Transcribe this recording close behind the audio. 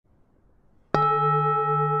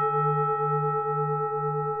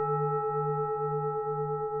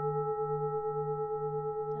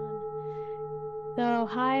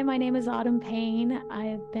Hi, my name is Payne.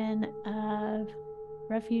 I've been a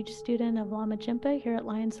refuge student of Lama Jinpa here at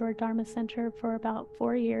Roar Dharma Center for about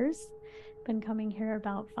 4 years. Been coming here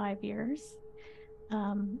about 5 years.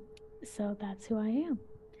 So that's who I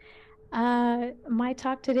am. My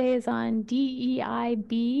talk today is on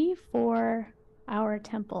DEIB for our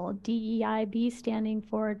temple. DEIB standing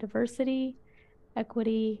for diversity,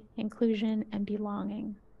 equity, inclusion, and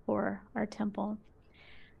belonging for our temple.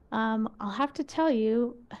 I'll have to tell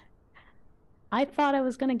you, I thought I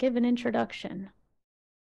was going to give an introduction.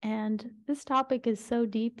 And this topic is so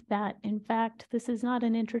deep that, in fact, this is not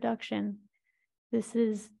an introduction. This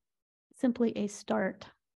is simply a start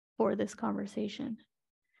for this conversation.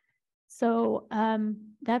 So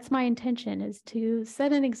that's my intention, is to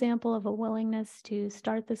set an example of a willingness to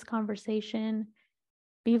start this conversation,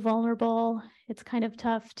 be vulnerable. It's kind of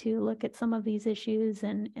tough to look at some of these issues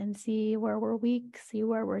and see where we're weak, see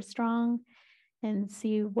where we're strong, and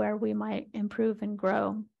see where we might improve and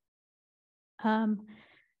grow. I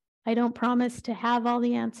don't promise to have all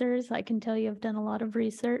the answers. I can tell you I've done a lot of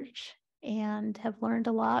research and have learned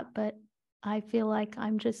a lot, but I feel like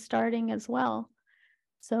I'm just starting as well.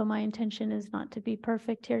 So my intention is not to be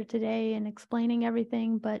perfect here today in explaining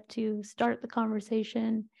everything, but to start the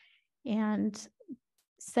conversation and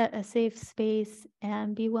set a safe space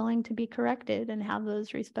and be willing to be corrected and have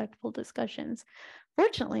those respectful discussions.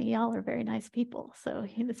 Fortunately, y'all are very nice people. So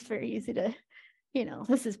it's very easy to,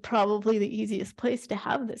 this is probably the easiest place to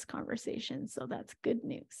have this conversation. So that's good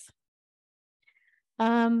news.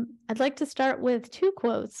 I'd like to start with 2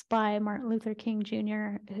 quotes by Martin Luther King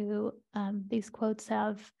Jr., who these quotes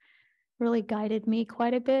have really guided me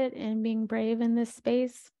quite a bit in being brave in this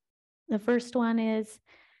space. The first one is,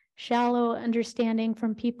 "Shallow understanding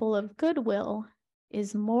from people of goodwill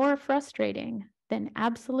is more frustrating than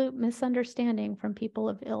absolute misunderstanding from people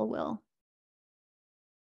of ill will."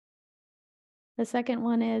 The second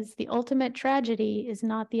one is, "The ultimate tragedy is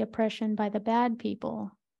not the oppression by the bad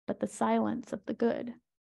people, but the silence of the good."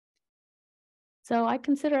 So I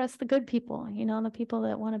consider us the good people, the people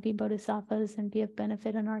that want to be bodhisattvas and be of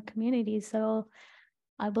benefit in our community. So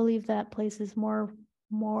I believe that places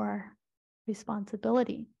more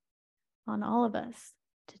responsibility on all of us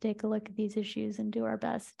to take a look at these issues and do our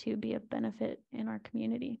best to be of benefit in our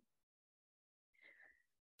community.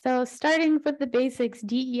 So starting with the basics,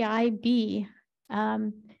 DEIB.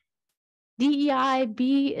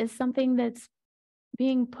 DEIB is something that's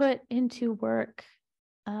being put into work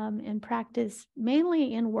and practice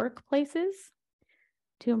mainly in workplaces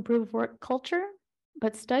to improve work culture,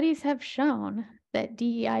 but studies have shown that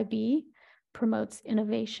DEIB promotes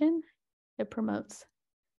innovation, it promotes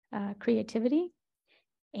creativity,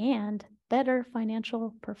 and better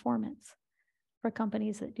financial performance for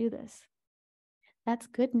companies that do this. That's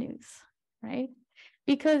good news, right?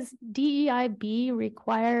 Because DEIB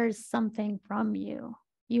requires something from you.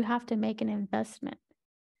 You have to make an investment.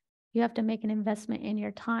 You have to make an investment in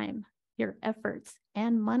your time, your efforts,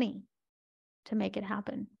 and money to make it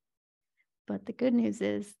happen. But the good news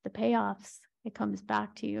is the payoffs, it comes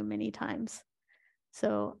back to you many times.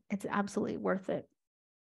 So it's absolutely worth it.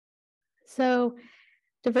 So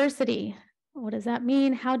diversity, what does that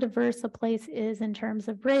mean? How diverse a place is in terms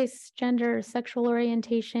of race, gender, sexual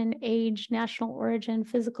orientation, age, national origin,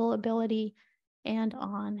 physical ability, and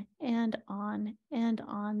on and on and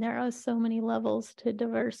on. There are so many levels to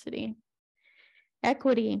diversity.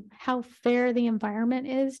 Equity, how fair the environment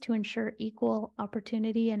is to ensure equal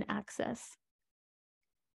opportunity and access.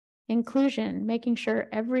 Inclusion, making sure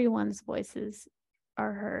everyone's voices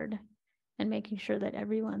are heard and making sure that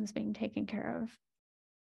everyone's being taken care of.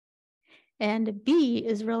 And B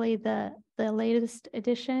is really the latest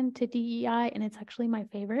addition to DEI, and it's actually my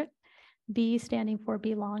favorite. B standing for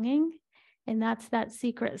belonging. And that's that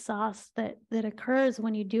secret sauce that occurs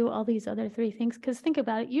when you do all these other 3 things. Because think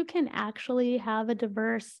about it, you can actually have a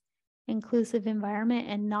diverse, inclusive environment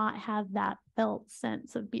and not have that felt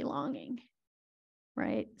sense of belonging,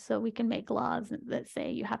 right? So we can make laws that say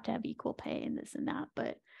you have to have equal pay and this and that,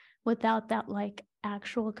 but without that like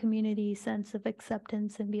actual community sense of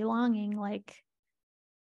acceptance and belonging,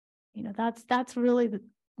 that's really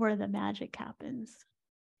where the magic happens.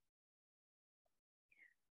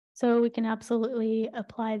 So we can absolutely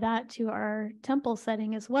apply that to our temple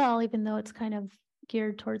setting as well, even though it's kind of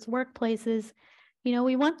geared towards workplaces.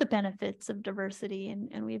 We want the benefits of diversity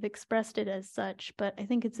and we've expressed it as such, but I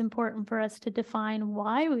think it's important for us to define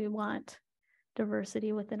why we want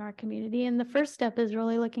diversity within our community. And the first step is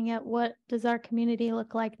really looking at what does our community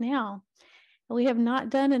look like now. We have not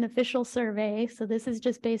done an official survey, so this is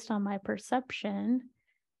just based on my perception.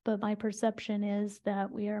 but my perception is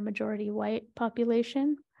that we are a majority white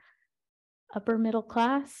population, upper middle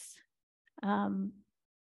class.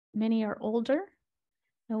 Many are older,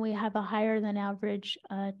 and we have a higher than average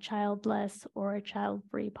childless or a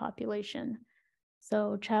child-free population.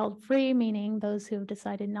 So child-free meaning those who have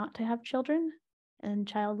decided not to have children, and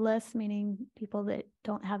childless meaning people that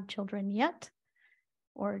don't have children yet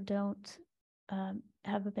or don't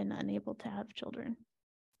have been unable to have children.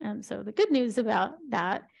 So the good news about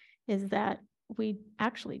that is that we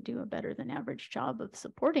actually do a better than average job of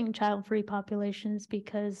supporting child-free populations,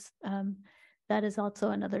 because that is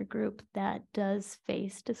also another group that does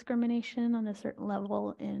face discrimination on a certain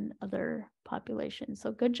level in other populations.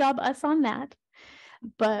 So good job us on that.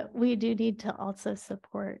 But we do need to also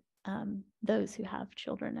support those who have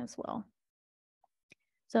children as well.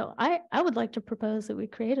 So I would like to propose that we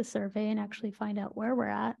create a survey and actually find out where we're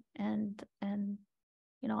at. And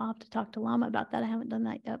you know, I'll have to talk to Lama about that. I haven't done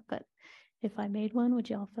that yet, but if I made one, would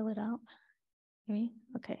you all fill it out? Maybe?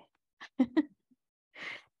 Okay.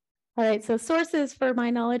 All right, so sources for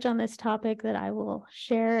my knowledge on this topic that I will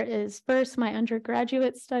share is first my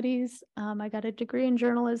undergraduate studies. I got a degree in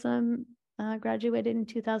journalism, graduated in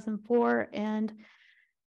 2004, and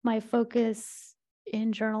my focus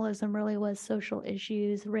in journalism really was social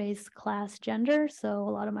issues, race, class, gender. So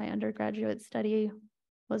a lot of my undergraduate study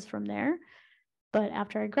was from there. But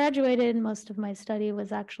after I graduated, most of my study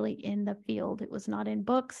was actually in the field. It was not in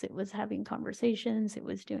books. It was having conversations. It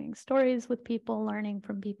was doing stories with people, learning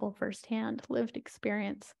from people firsthand, lived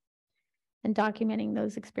experience, and documenting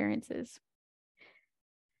those experiences.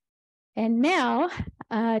 And now,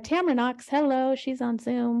 Tamara Knox, hello, she's on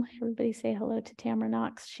Zoom. Everybody say hello to Tamara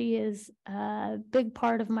Knox. She is a big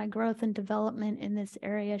part of my growth and development in this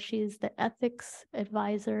area. She's the ethics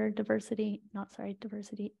advisor,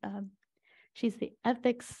 she's the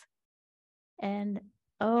ethics, and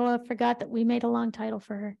I forgot that we made a long title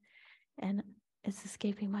for her, and it's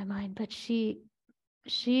escaping my mind, but she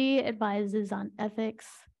advises on ethics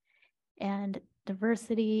and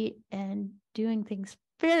diversity and doing things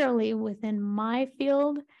fairly within my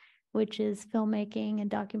field, which is filmmaking and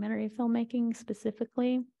documentary filmmaking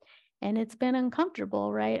specifically. And it's been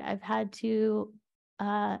uncomfortable, right? I've had to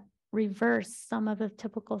reverse some of the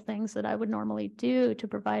typical things that I would normally do to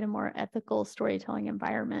provide a more ethical storytelling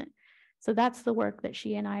environment. So that's the work that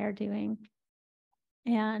she and I are doing.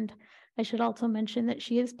 And I should also mention that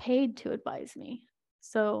she is paid to advise me.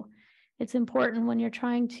 So it's important when you're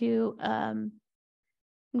trying to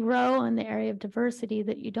grow in the area of diversity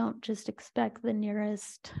that you don't just expect the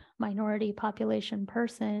nearest minority population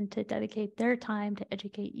person to dedicate their time to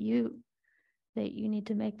educate you, that you need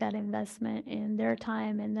to make that investment in their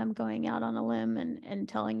time and them going out on a limb and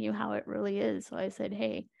telling you how it really is. So I said,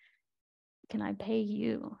 hey, can I pay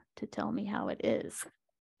you to tell me how it is?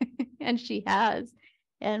 And she has.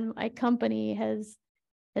 And my company has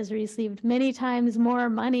received many times more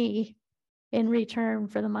money in return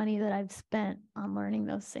for the money that I've spent on learning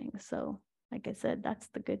those things. So like I said, that's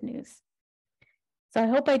the good news. So I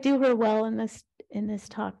hope I do her well in this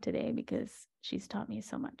talk today, because she's taught me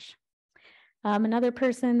so much. Another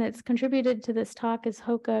person that's contributed to this talk is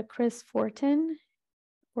Hoka Chris Fortin.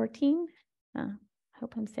 I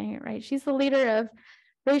hope I'm saying it right. She's the leader of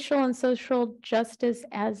Racial and Social Justice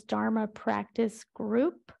as Dharma Practice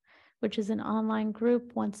Group, which is an online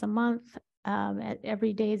group once a month at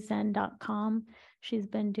everydayzen.com. She's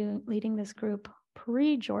been leading this group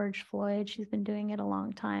pre-George Floyd. She's been doing it a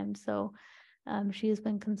long time. So she has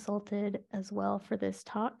been consulted as well for this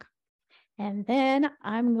talk. And then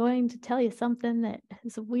I'm going to tell you something that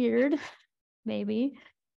is weird, maybe,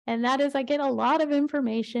 and that is I get a lot of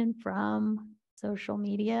information from social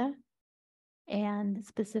media and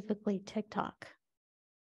specifically TikTok.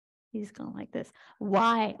 He's going like this.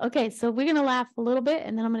 Why? Okay, so we're going to laugh a little bit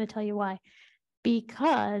and then I'm going to tell you why.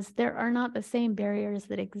 Because there are not the same barriers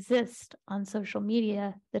that exist on social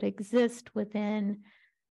media that exist within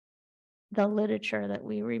the literature that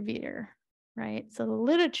we revere, right? So the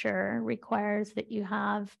literature requires that you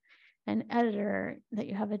have an editor, that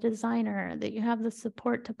you have a designer, that you have the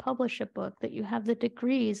support to publish a book, that you have the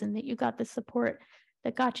degrees, and that you got the support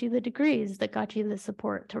that got you the degrees, that got you the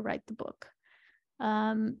support to write the book.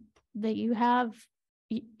 That you have,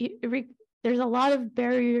 there's a lot of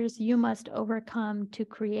barriers you must overcome to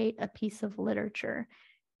create a piece of literature.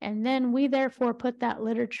 And then we therefore put that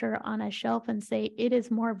literature on a shelf and say it is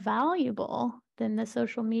more valuable than the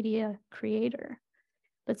social media creator.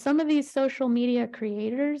 But some of these social media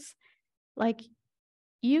creators, like,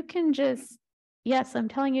 you can just, yes, I'm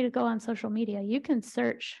telling you to go on social media. You can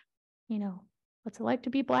search, what's it like to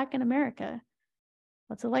be Black in America?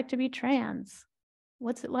 What's it like to be trans?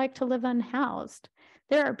 What's it like to live unhoused?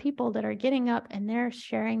 There are people that are getting up and they're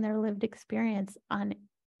sharing their lived experience on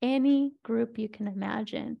any group you can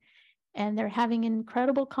imagine. And they're having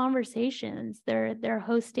incredible conversations. They're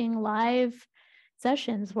hosting live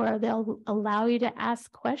sessions where they'll allow you to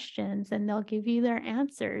ask questions and they'll give you their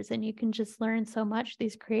answers, and you can just learn so much.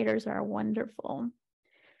 These creators are wonderful.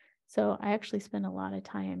 So I actually spend a lot of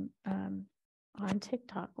time on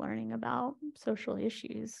TikTok learning about social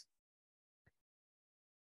issues.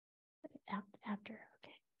 After,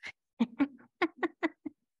 okay.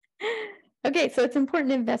 Okay, so it's important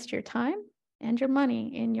to invest your time and your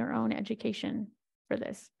money in your own education for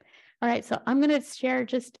this. All right, so I'm going to share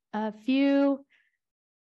just a few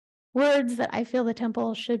words that I feel the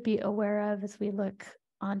temple should be aware of as we look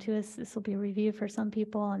onto this. This will be a review for some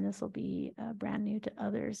people, and this will be brand new to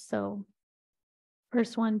others. So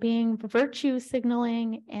first one being virtue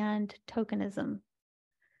signaling and tokenism.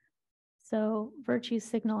 So virtue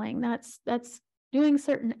signaling, that's doing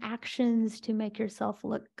certain actions to make yourself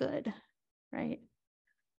look good, right?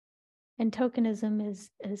 And tokenism is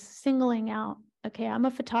singling out, okay, I'm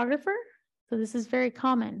a photographer, so this is very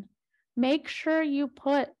common. Make sure you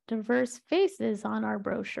put diverse faces on our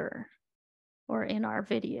brochure or in our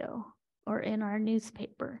video or in our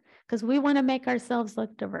newspaper, because we want to make ourselves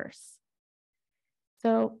look diverse.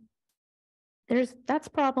 So that's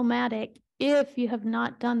problematic if you have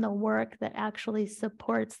not done the work that actually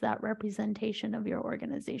supports that representation of your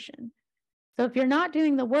organization. So if you're not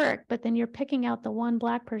doing the work, but then you're picking out the one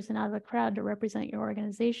Black person out of the crowd to represent your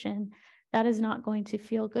organization, that is not going to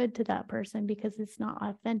feel good to that person because it's not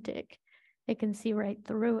authentic. They can see right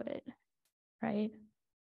through it, right?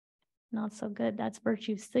 Not so good. That's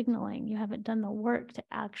virtue signaling. You haven't done the work to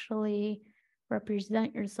actually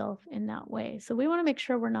represent yourself in that way. So we want to make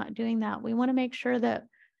sure we're not doing that. We want to make sure that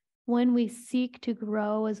when we seek to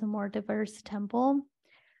grow as a more diverse temple,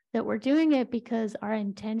 that we're doing it because our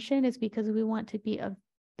intention is because we want to be of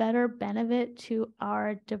better benefit to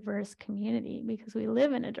our diverse community, because we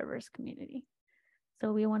live in a diverse community.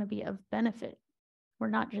 So we want to be of benefit. We're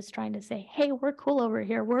not just trying to say, hey, we're cool over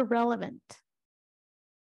here, we're relevant.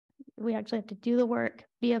 We actually have to do the work,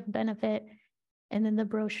 be of benefit, and then the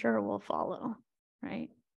brochure will follow, right?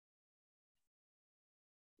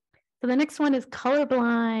 So the next one is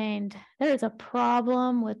colorblind. There is a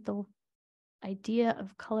problem with the idea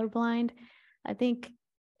of colorblind. I think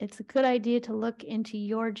it's a good idea to look into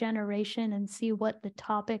your generation and see what the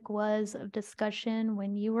topic was of discussion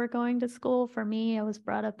when you were going to school. For me, I was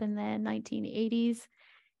brought up in the 1980s,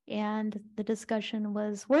 and the discussion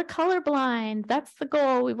was, we're colorblind. That's the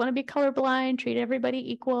goal. We want to be colorblind, treat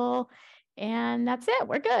everybody equal, and that's it.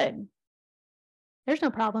 We're good. There's no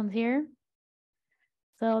problems here.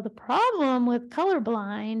 So the problem with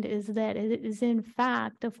colorblind is that it is in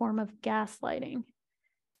fact a form of gaslighting.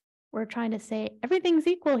 We're trying to say everything's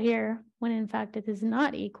equal here, when in fact it is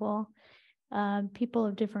not equal. People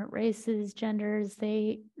of different races, genders,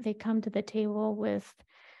 they come to the table with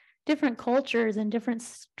different cultures and different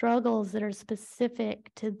struggles that are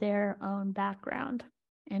specific to their own background.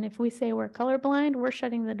 And if we say we're colorblind, we're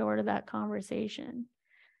shutting the door to that conversation.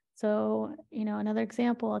 So, you know, another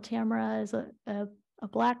example, Tamara is a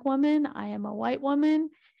Black woman. I am a white woman.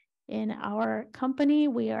 In our company,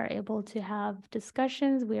 we are able to have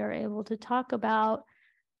discussions. We are able to talk about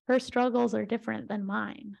her struggles are different than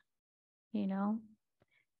mine, you know,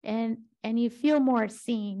 and you feel more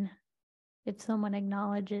seen if someone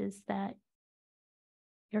acknowledges that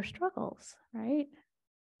your struggles, right?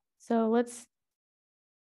 So let's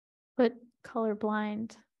put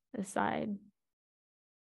colorblind aside.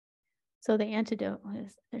 So the antidote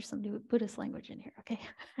is, there's some Buddhist language in here, okay?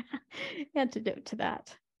 Antidote to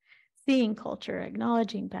that. Seeing culture,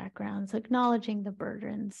 acknowledging backgrounds, acknowledging the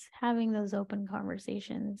burdens, having those open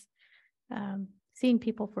conversations, seeing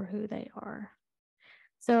people for who they are.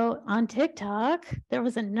 So on TikTok, there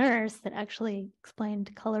was a nurse that actually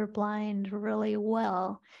explained colorblind really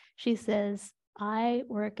well. She says, I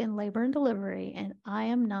work in labor and delivery, and I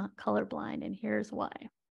am not colorblind, and here's why.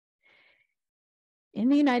 In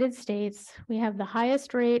the United States, we have the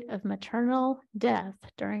highest rate of maternal death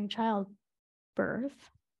during childbirth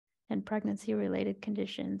and pregnancy-related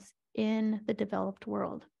conditions in the developed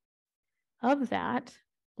world. Of that,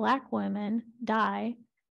 Black women die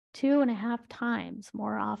 2.5 times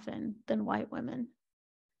more often than white women.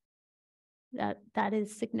 That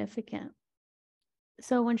is significant.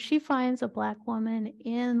 So when she finds a Black woman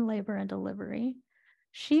in labor and delivery,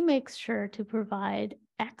 she makes sure to provide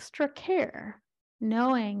extra care,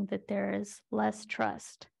 knowing that there is less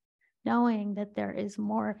trust, knowing that there is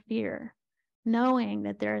more fear, knowing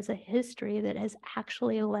that there is a history that has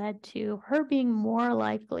actually led to her being more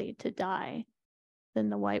likely to die than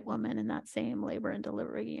the white woman in that same labor and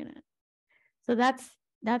delivery unit. So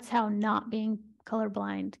that's how not being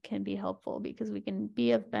colorblind can be helpful, because we can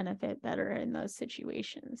be of benefit better in those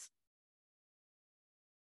situations.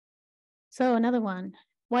 So another one,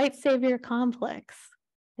 white savior complex.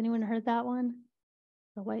 Anyone heard that one?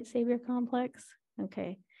 The white savior complex?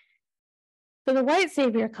 Okay. So the white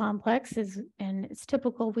savior complex is, and it's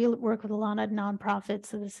typical, we work with a lot of nonprofits,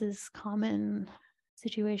 so this is common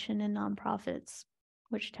situation in nonprofits,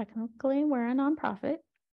 which technically we're a nonprofit.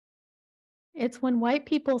 It's when white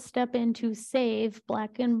people step in to save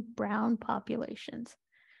Black and brown populations.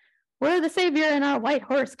 We're the savior in our white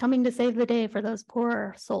horse coming to save the day for those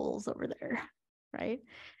poor souls over there, right?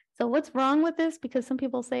 So what's wrong with this? Because some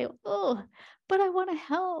people say, oh, but I want to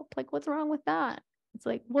help. Like, what's wrong with that? It's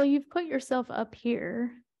like, well, you've put yourself up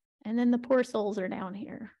here and then the poor souls are down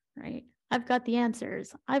here, right? I've got the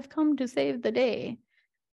answers. I've come to save the day.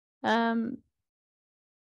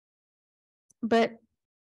 But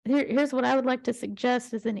here's what I would like to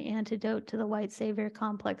suggest as an antidote to the white savior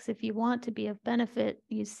complex. If you want to be of benefit,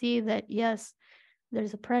 you see that, yes,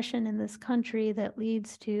 there's oppression in this country that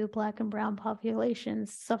leads to Black and brown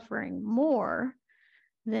populations suffering more,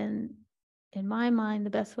 then in my mind, the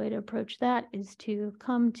best way to approach that is to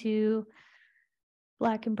come to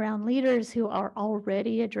Black and brown leaders who are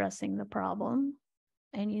already addressing the problem.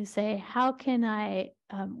 And you say, how can I,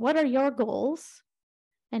 what are your goals?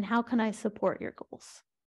 And how can I support your goals?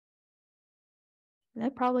 They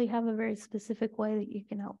probably have a very specific way that you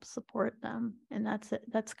can help support them. And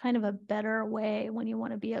that's kind of a better way when you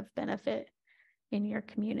want to be of benefit in your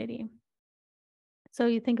community. So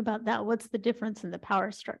you think about that, what's the difference in the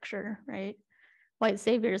power structure, right? White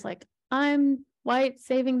savior is like, I'm white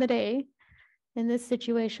saving the day. In this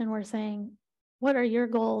situation, we're saying, what are your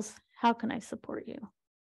goals? How can I support you?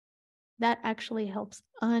 That actually helps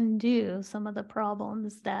undo some of the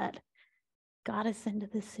problems that got us into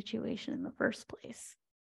this situation in the first place.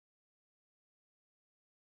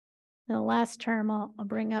 The last term I'll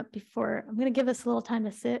bring up before, I'm going to give us a little time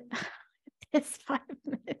to sit. It's 5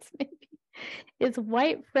 minutes maybe. It's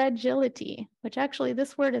white fragility, which actually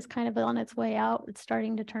this word is kind of on its way out. It's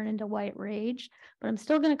starting to turn into white rage, but I'm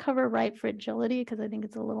still going to cover white fragility because I think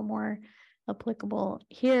it's a little more applicable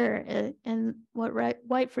here. And what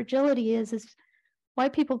white fragility is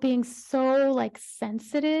white people being so like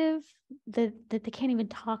sensitive that they can't even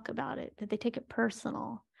talk about it, that they take it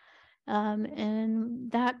personal.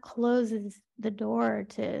 And that closes the door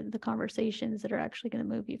to the conversations that are actually going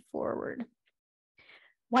to move you forward.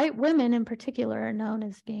 White women in particular are known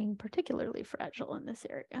as being particularly fragile in this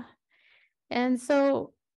area. And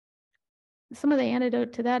so some of the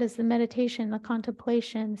antidote to that is the meditation, the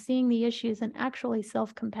contemplation, seeing the issues, and actually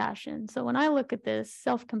self-compassion. So when I look at this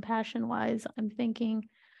self-compassion wise, I'm thinking,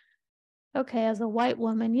 okay, as a white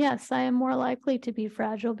woman, yes, I am more likely to be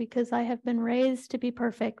fragile because I have been raised to be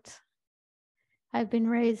perfect. I've been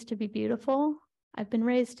raised to be beautiful. I've been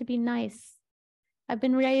raised to be nice. I've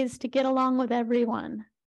been raised to get along with everyone.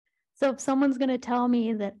 So if someone's going to tell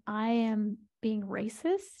me that I am being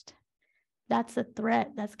racist, that's a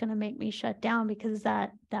threat. That's going to make me shut down, because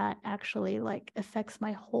that actually like affects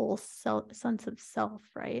my whole sense of self,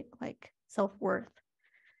 right? Like self-worth.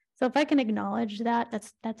 So if I can acknowledge that,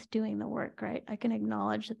 that's doing the work, right? I can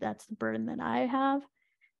acknowledge that that's the burden that I have.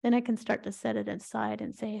 Then I can start to set it aside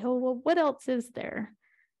and say, oh, well, what else is there?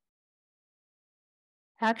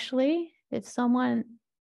 Actually, if someone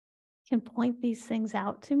can point these things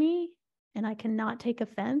out to me and I cannot take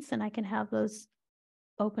offense and I can have those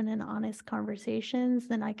open and honest conversations,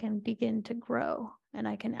 then I can begin to grow and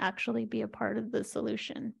I can actually be a part of the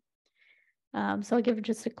solution. So I'll give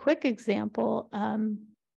just a quick example.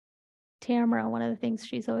 Tamara, one of the things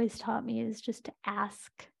she's always taught me is just to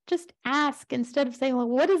ask. Just ask instead of saying, well,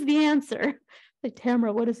 what is the answer? Like,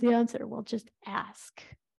 Tamara, what is the answer? Well, just ask.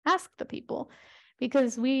 Ask the people.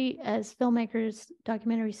 Because we, as filmmakers,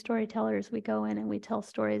 documentary storytellers, we go in and we tell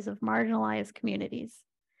stories of marginalized communities.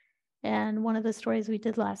 And one of the stories we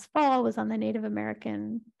did last fall was on the Native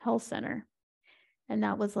American Health Center. And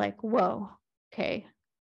that was like, whoa, okay.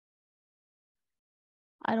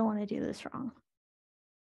 I don't want to do this wrong.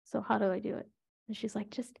 So how do I do it? And she's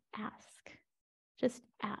like, just ask. Just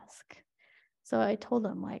ask. So I told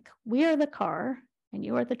them, like, we are the car and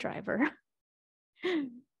you are the driver.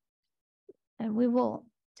 And we will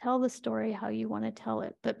tell the story how you want to tell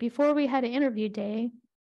it. But before we had an interview day,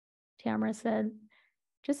 Tamara said,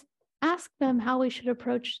 just ask them how we should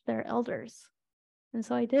approach their elders. And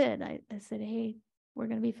so I did. I said, hey, we're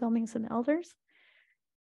going to be filming some elders.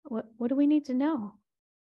 what do we need to know?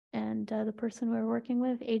 And the person we were working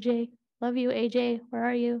with, AJ, love you, AJ. Where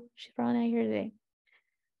are you? She's probably not here today.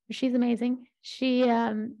 She's amazing. She,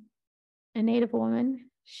 a Native woman,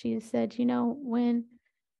 she said, you know, when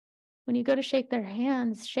you go to shake their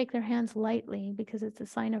hands lightly because it's a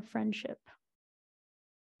sign of friendship.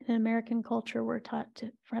 In American culture, we're taught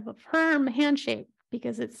to have a firm handshake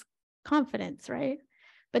because it's confidence, right?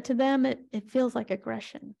 But to them, it feels like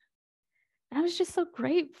aggression. And I was just so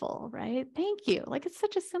grateful, right? Thank you. Like, it's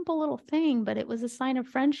such a simple little thing, but it was a sign of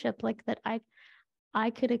friendship, like that I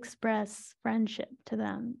could express friendship to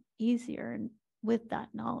them easier and with that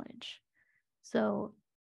knowledge. So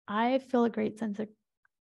I feel a great sense of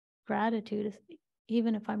gratitude,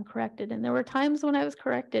 even if I'm corrected. And there were times when I was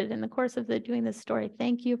corrected in the course of doing this story.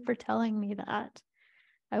 Thank you for telling me that.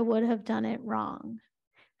 I would have done it wrong.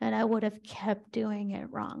 And I would have kept doing it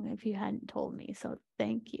wrong if you hadn't told me. So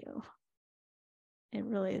thank you. It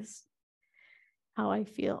really is how I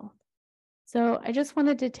feel. So I just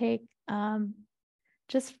wanted to take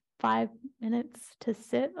just 5 minutes to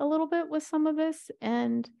sit a little bit with some of this,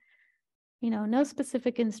 and no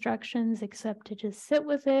specific instructions except to just sit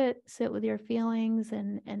with it, sit with your feelings,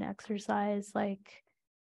 and exercise like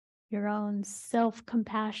your own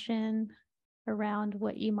self-compassion around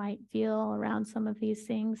what you might feel around some of these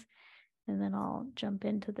things. And then I'll jump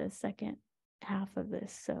into the second half of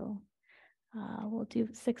this. So we'll do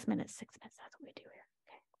 6 minutes. 6 minutes, that's what we do here.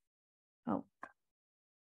 Okay. Oh.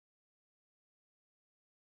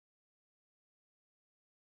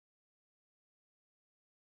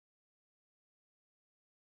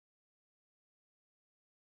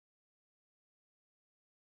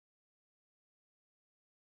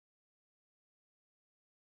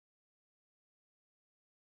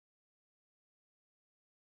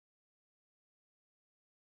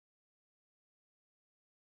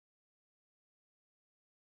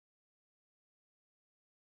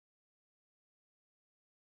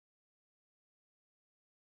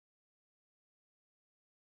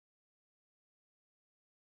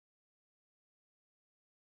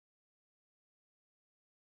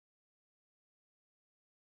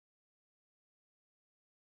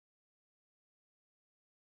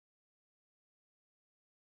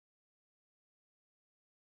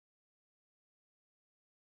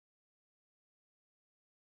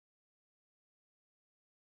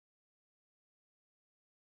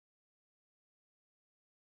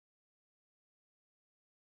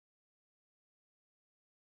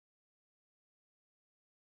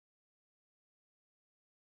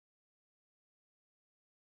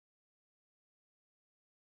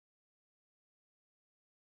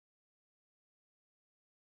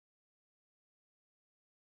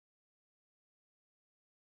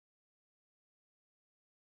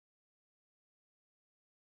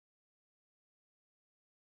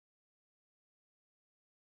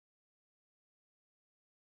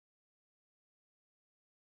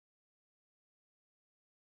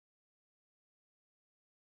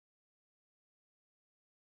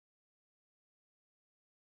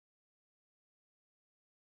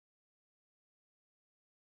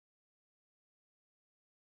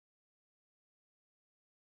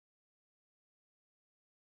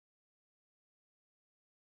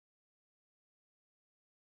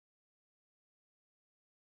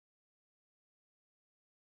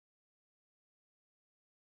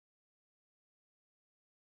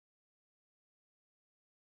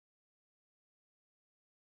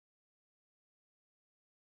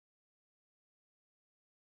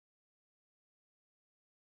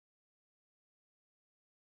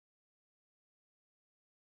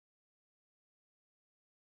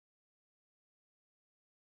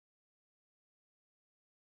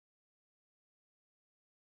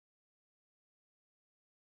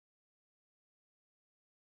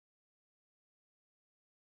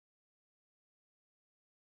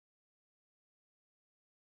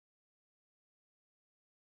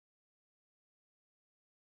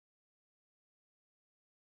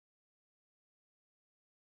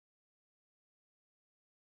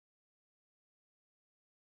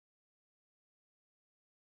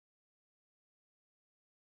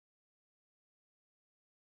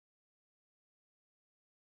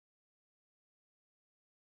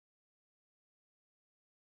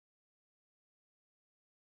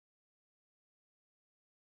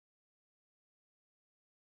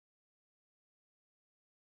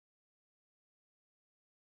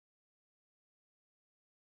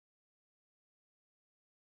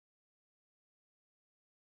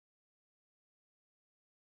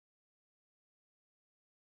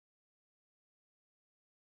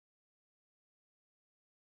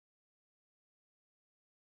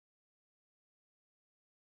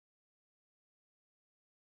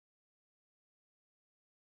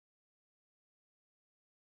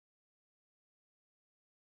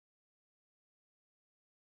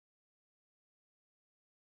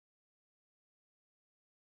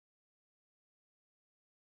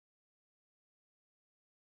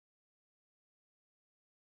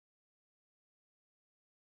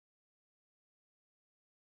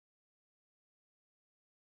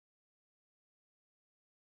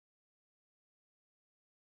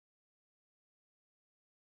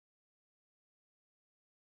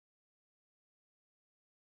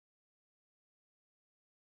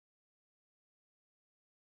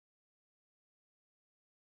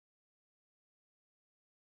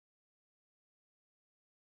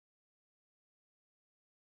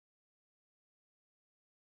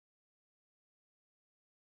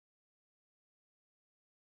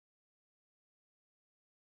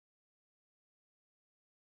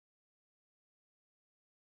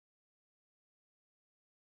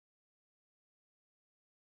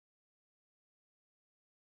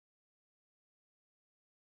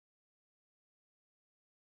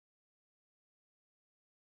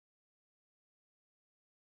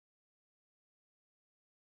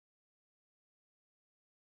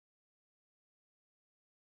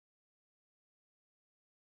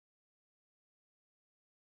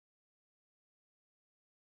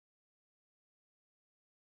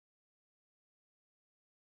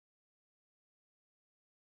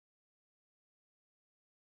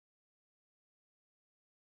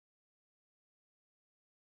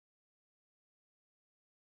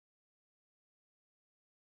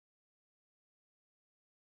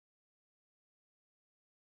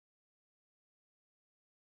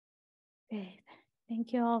 Okay,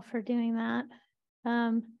 thank you all for doing that.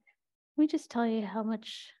 Let me just tell you how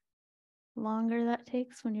much longer that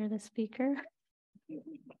takes when you're the speaker.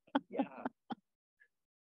 Yeah.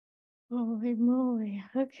 Holy moly.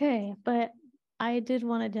 Okay, but I did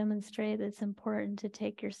want to demonstrate that it's important to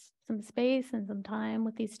take some space and some time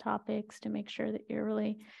with these topics to make sure that you're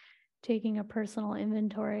really taking a personal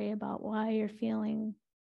inventory about why you're feeling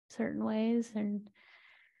certain ways, and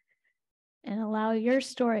allow your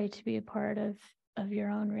story to be a part of your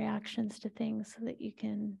own reactions to things so that you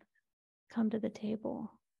can come to the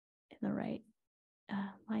table in the right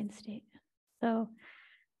mind state. So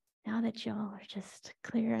now that y'all are just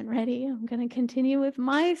clear and ready, I'm going to continue with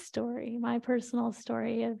my story, my personal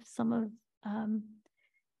story of some of, I'm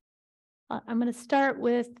going to start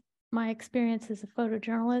with my experience as a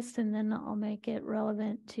photojournalist, and then I'll make it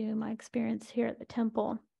relevant to my experience here at the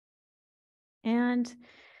temple. And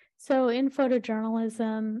so in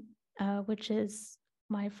photojournalism, which is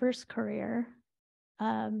my first career,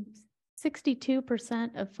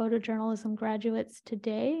 62% of photojournalism graduates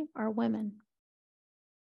today are women.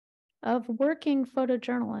 Of working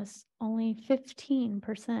photojournalists, only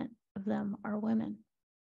 15% of them are women,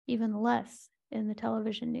 even less in the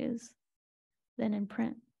television news than in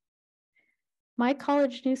print. My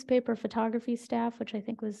college newspaper photography staff, which I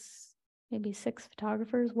think was maybe 6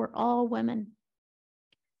 photographers, were all women.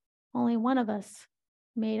 Only one of us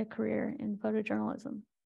made a career in photojournalism,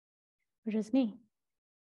 which is me.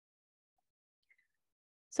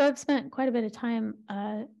 So I've spent quite a bit of time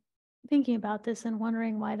thinking about this and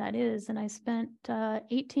wondering why that is. And I spent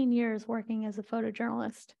 18 years working as a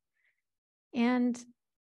photojournalist. And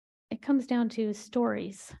it comes down to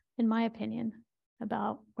stories, in my opinion,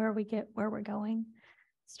 about where we're going.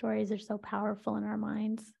 Stories are so powerful in our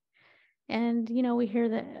minds. And, we hear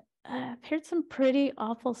that, I've heard some pretty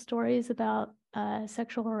awful stories about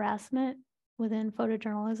sexual harassment within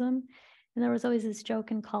photojournalism. And there was always this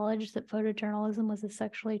joke in college that photojournalism was a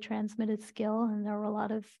sexually transmitted skill, and there were a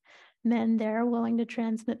lot of men there willing to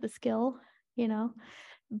transmit the skill,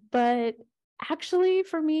 But actually,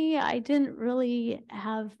 for me, I didn't really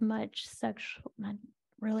have not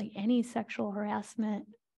really any sexual harassment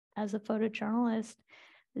as a photojournalist.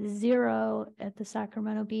 0 at the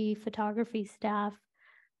Sacramento Bee photography staff.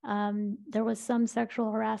 There was some sexual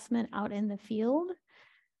harassment out in the field,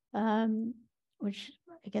 which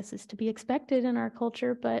I guess is to be expected in our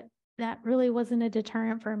culture, but that really wasn't a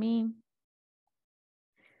deterrent for me.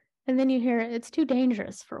 And then you hear it's too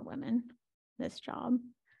dangerous for women, this job.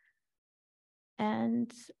 And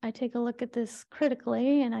I take a look at this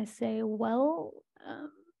critically and I say, well,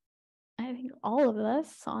 I think all of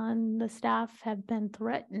us on the staff have been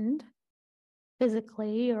threatened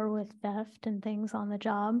physically or with theft and things on the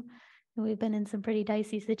job. And we've been in some pretty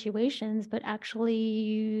dicey situations, but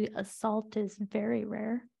actually assault is very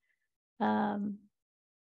rare. One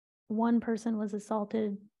person was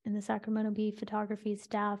assaulted in the Sacramento Bee photography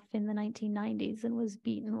staff in the 1990s and was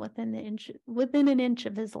beaten within an inch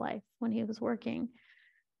of his life when he was working.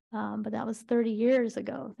 But that was 30 years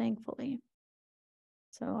ago, thankfully.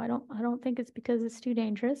 So I don't think it's because it's too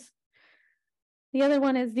dangerous. The other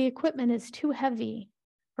one is the equipment is too heavy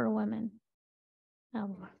for women.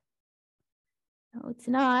 No, it's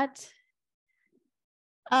not.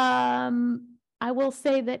 I will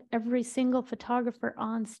say that every single photographer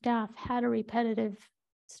on staff had a repetitive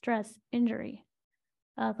stress injury.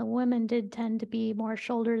 The women did tend to be more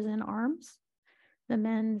shoulders and arms. The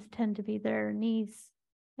men tend to be their knees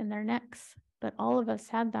and their necks, but all of us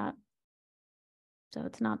had that. So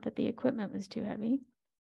it's not that the equipment was too heavy.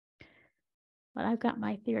 But I've got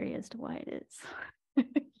my theory as to why it is.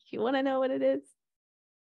 You want to know what it is?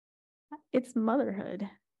 It's motherhood.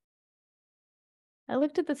 I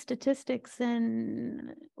looked at the statistics,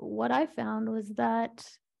 and what I found was that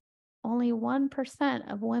only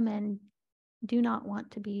 1% of women do not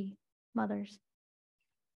want to be mothers.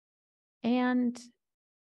 And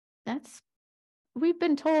we've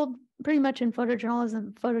been told pretty much in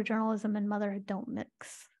photojournalism and motherhood don't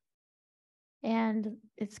mix. And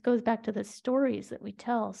it goes back to the stories that we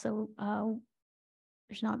tell. So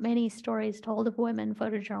there's not many stories told of women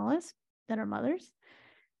photojournalists that are mothers,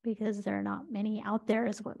 because there are not many out there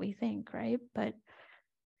is what we think, right? But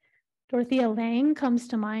Dorothea Lange comes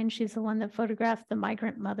to mind. She's the one that photographed the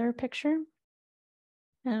migrant mother picture.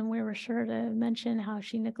 And we were sure to mention how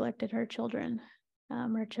she neglected her children.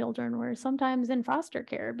 Her children were sometimes in foster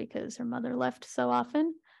care because her mother left so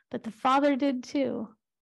often, but the father did too.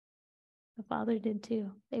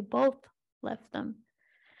 They both left them.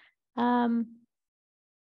 So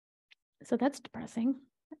that's depressing.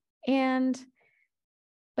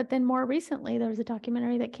 But then more recently, there was a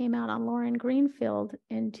documentary that came out on Lauren Greenfield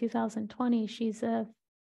in 2020. She's a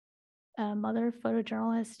mother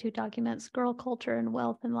photojournalist who documents girl culture and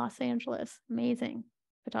wealth in Los Angeles. Amazing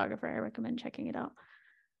photographer. I recommend checking it out.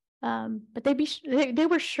 But they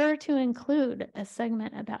were sure to include a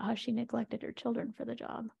segment about how she neglected her children for the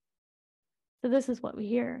job. So this is what we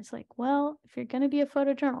hear. It's like, well, if you're going to be a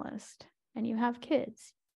photojournalist and you have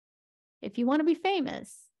kids, if you want to be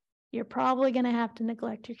famous, you're probably going to have to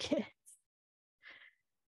neglect your kids.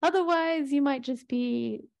 Otherwise, you might just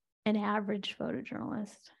be an average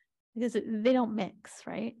photojournalist because they don't mix,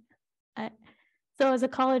 right? So as a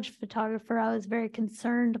college photographer, I was very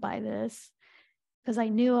concerned by this because I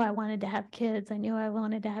knew I wanted to have kids. I knew I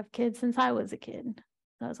wanted to have kids since I was a kid.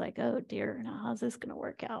 So I was like, oh dear, now how's this going to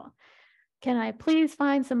work out? Can I please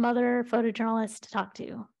find some other photojournalists to talk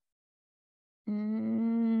to?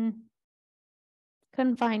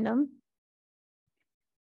 Couldn't find them.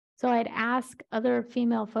 So I'd ask other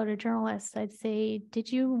female photojournalists, I'd say, did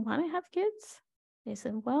you want to have kids? They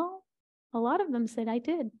said, well, a lot of them said I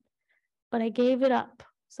did, but I gave it up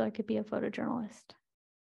so I could be a photojournalist.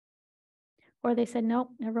 Or they said,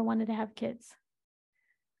 nope, never wanted to have kids.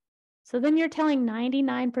 So then you're telling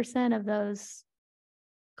 99% of those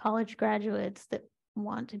college graduates that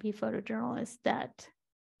want to be photojournalists that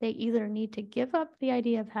they either need to give up the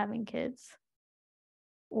idea of having kids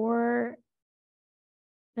or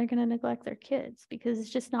they're going to neglect their kids because it's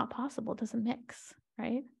just not possible. It doesn't mix,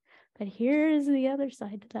 right? But here's the other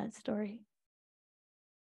side to that story.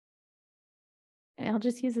 And I'll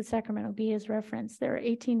just use the Sacramento Bee as reference. There were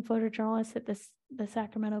 18 photojournalists at the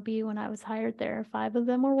Sacramento Bee when I was hired there. 5 of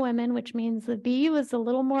them were women, which means the Bee was a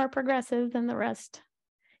little more progressive than the rest.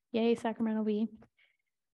 Yay, Sacramento Bee.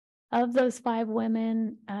 Of those 5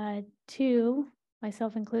 women, 2,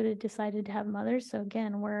 myself included, decided to have mothers. So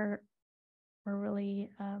again, we're really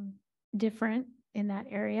different in that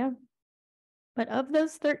area. But of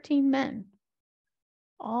those 13 men,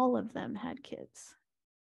 all of them had kids,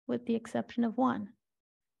 with the exception of 1.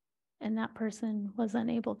 And that person was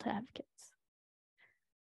unable to have kids.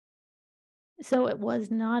 So it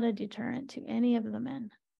was not a deterrent to any of the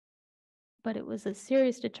men, but it was a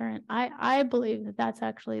serious deterrent. I believe that that's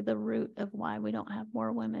actually the root of why we don't have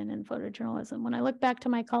more women in photojournalism. When I look back to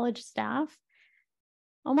my college staff,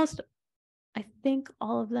 I think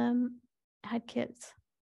all of them had kids.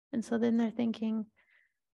 And so then they're thinking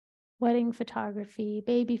wedding photography,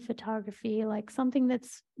 baby photography, like something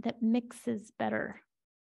that mixes better.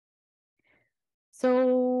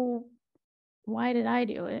 So why did I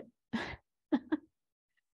do it?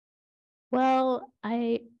 Well,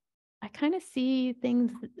 I kind of see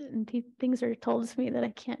things, and things are told to me that I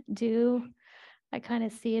can't do. I kind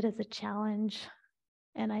of see it as a challenge.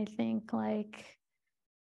 And I think like,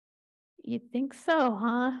 you think so,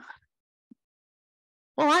 huh?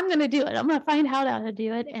 Well, I'm going to do it. I'm going to find out how to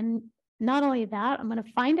do it. And not only that, I'm going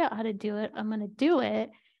to find out how to do it. I'm going to do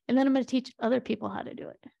it. And then I'm going to teach other people how to do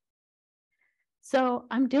it. So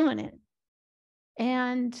I'm doing it.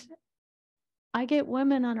 And I get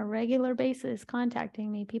women on a regular basis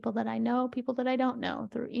contacting me, people that I know, people that I don't know,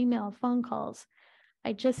 through email, phone calls.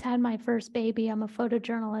 I just had my first baby. I'm a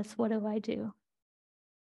photojournalist. What do I do?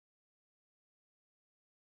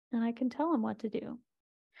 And I can tell them what to do.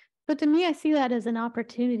 But to me, I see that as an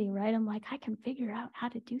opportunity, right? I'm like, I can figure out how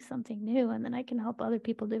to do something new, and then I can help other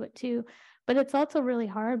people do it too. But it's also really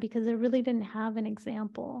hard because I really didn't have an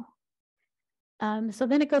example. So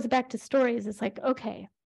then it goes back to stories. It's like, okay,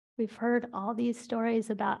 we've heard all these stories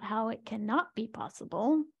about how it cannot be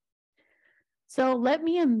possible. So let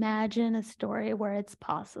me imagine a story where it's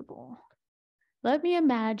possible. Let me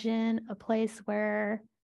imagine a place where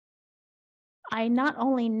I not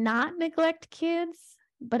only not neglect kids,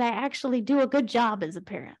 but I actually do a good job as a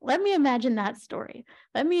parent. Let me imagine that story.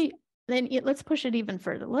 Let's push it even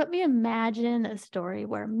further. Let me imagine a story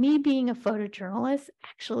where me being a photojournalist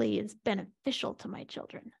actually is beneficial to my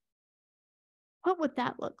children. What would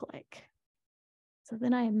that look like? So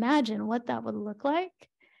then I imagine what that would look like.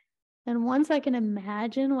 And once I can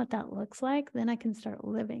imagine what that looks like, then I can start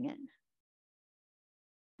living it.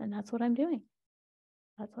 And that's what I'm doing.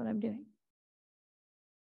 That's what I'm doing.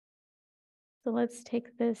 So let's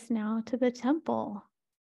take this now to the temple.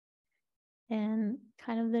 And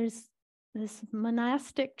kind of there's this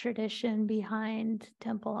monastic tradition behind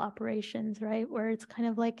temple operations, right? Where it's kind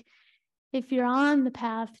of like, if you're on the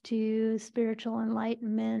path to spiritual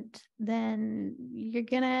enlightenment, then you're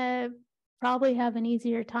going to probably have an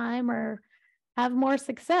easier time or have more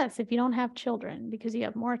success if you don't have children, because you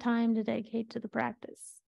have more time to dedicate to the practice,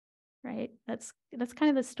 right? That's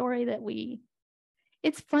kind of the story that we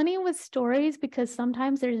It's funny with stories because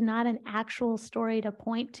sometimes there's not an actual story to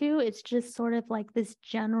point to. It's just sort of like this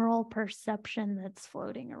general perception that's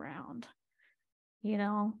floating around, you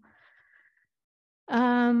know?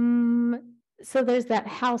 So there's that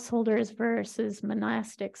householders versus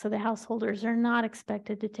monastic. So the householders are not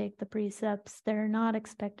expected to take the precepts. They're not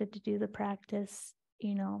expected to do the practice,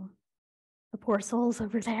 you know, the poor souls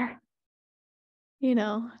over there, you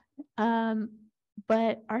know.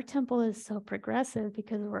 But our temple is so progressive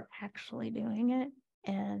because we're actually doing it.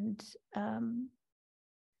 And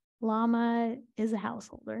Lama is a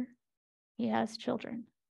householder. He has children.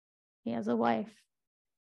 He has a wife.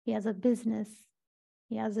 He has a business.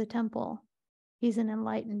 He has a temple. He's an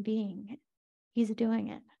enlightened being. He's doing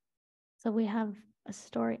it. So we have a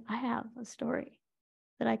story. I have a story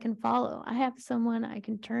that I can follow. I have someone I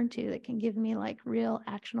can turn to that can give me like real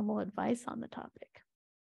actionable advice on the topic.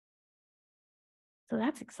 So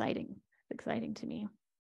that's exciting. It's exciting to me.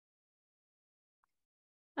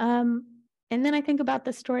 And then I think about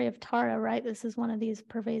the story of Tara, right? This is one of these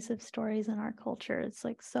pervasive stories in our culture. It's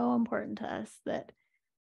like so important to us that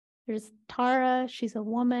there's Tara, she's a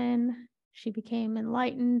woman, she became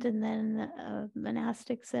enlightened, and then a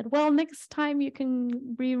monastic said, well, next time you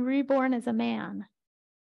can be reborn as a man.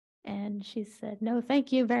 And she said, no,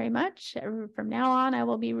 thank you very much. From now on, I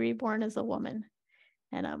will be reborn as a woman.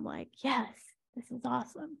 And I'm like, yes, this is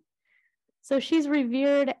awesome. So she's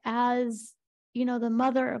revered as, you know, the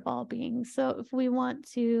mother of all beings. So if we want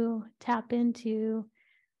to tap into,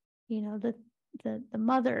 you know, the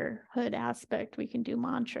motherhood aspect, we can do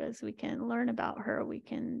mantras, we can learn about her, we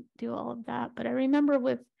can do all of that. But I remember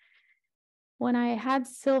when I had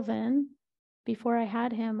Sylvan, before I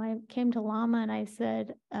had him, I came to Lama and I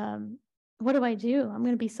said, what do I do? I'm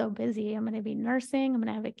going to be so busy. I'm going to be nursing. I'm going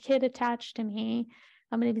to have a kid attached to me.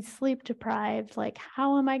 I'm going to be sleep deprived. Like,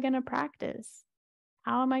 how am I going to practice?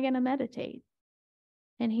 How am I going to meditate?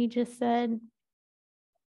 And he just said,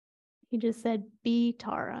 be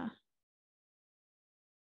Tara.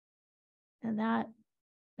 And that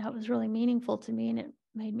was really meaningful to me. And it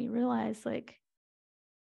made me realize, like,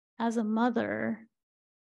 as a mother,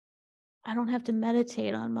 I don't have to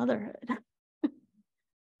meditate on motherhood.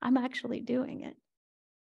 I'm actually doing it.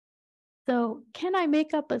 So can I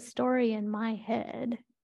make up a story in my head?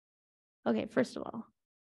 Okay, first of all,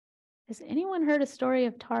 has anyone heard a story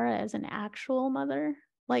of Tara as an actual mother?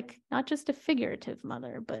 Like, not just a figurative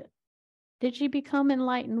mother, but did she become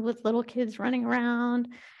enlightened with little kids running around,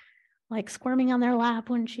 like squirming on their lap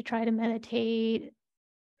when she tried to meditate?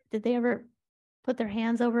 Did they ever put their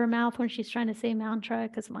hands over her mouth when she's trying to say mantra?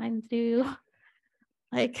 Because mine do.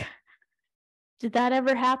 Like, did that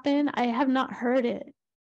ever happen? I have not heard it.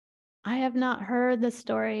 I have not heard the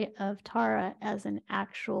story of Tara as an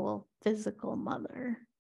actual physical mother.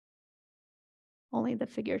 Only the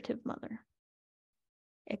figurative mother.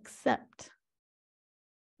 Except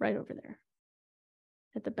right over there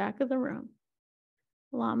at the back of the room,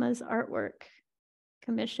 Lama's artwork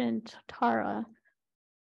commissioned Tara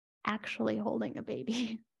actually holding a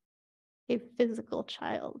baby, a physical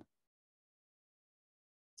child.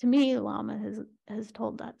 To me, Lama has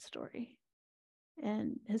told that story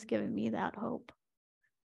and has given me that hope.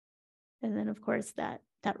 And then, of course, that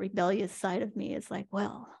rebellious side of me is like,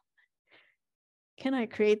 well, can I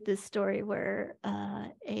create this story where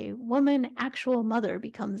a woman, actual mother,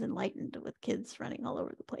 becomes enlightened with kids running all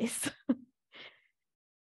over the place?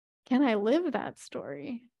 Can I live that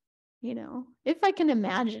story? You know, if I can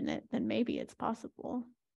imagine it, then maybe it's possible.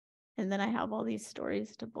 And then I have all these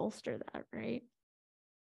stories to bolster that, right?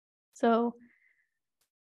 So,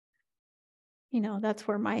 you know, that's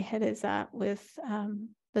where my head is at with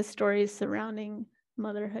the stories surrounding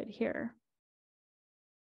motherhood here.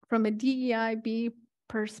 From a DEIB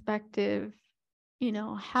perspective, you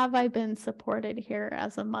know, have I been supported here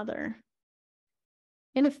as a mother?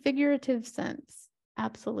 In a figurative sense,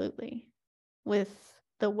 absolutely. With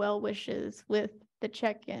the well wishes, with the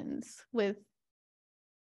check-ins, with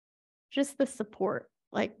just the support.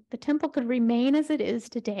 Like, the temple could remain as it is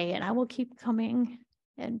today, and I will keep coming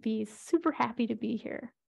and be super happy to be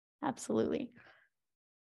here. Absolutely.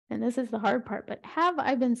 And this is the hard part, but have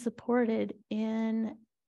I been supported in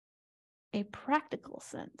a practical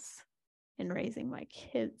sense in raising my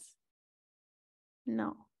kids?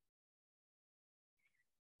 No.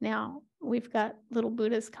 Now, we've got little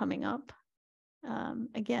Buddhas coming up.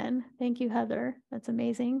 Again, thank you, Heather. That's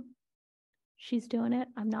amazing. She's doing it.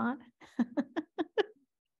 I'm not.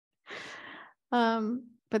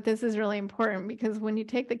 But this is really important because when you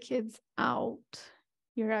take the kids out,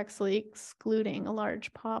 you're actually excluding a large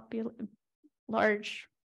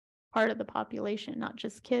part of the population, not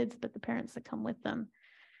just kids, but the parents that come with them.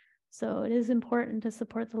 So it is important to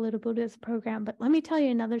support the Little Buddhist program. But let me tell you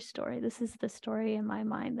another story. This is the story in my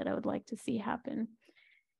mind that I would like to see happen,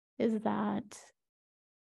 is that,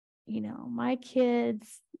 you know, my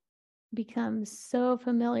kids become so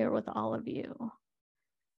familiar with all of you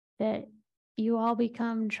that you all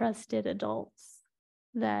become trusted adults,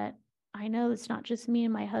 that I know it's not just me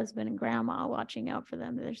and my husband and grandma watching out for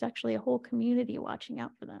them. There's actually a whole community watching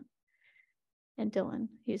out for them. And Dylan,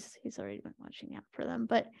 he's already been watching out for them.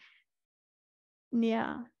 But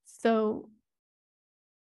yeah, so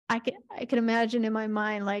I can imagine in my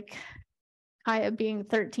mind, like Kaya being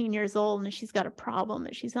 13 years old and she's got a problem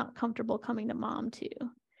that she's not comfortable coming to mom to,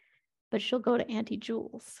 but she'll go to Auntie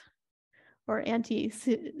Jules or Auntie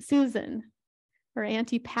Susan or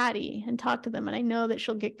Auntie Patty and talk to them. And I know that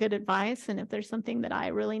she'll get good advice. And if there's something that I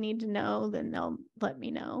really need to know, then they'll let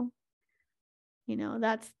me know. You know,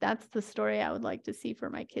 that's the story I would like to see for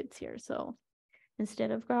my kids here. So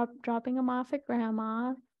instead of dropping them off at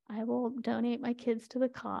grandma, I will donate my kids to the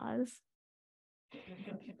cause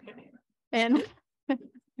and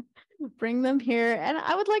bring them here. And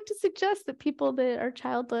I would like to suggest that people that are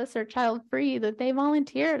childless or child-free, that they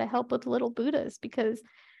volunteer to help with Little Buddhas, because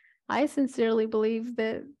I sincerely believe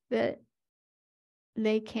that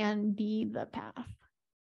they can be the path.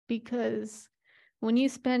 Because when you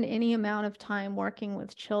spend any amount of time working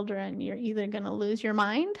with children, you're either going to lose your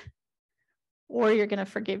mind or you're going to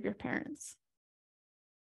forgive your parents.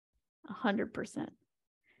 100%.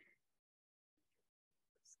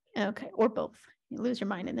 Okay, or both. You lose your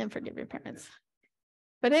mind and then forgive your parents.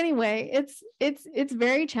 But anyway, it's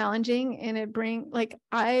very challenging, and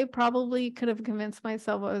I probably could have convinced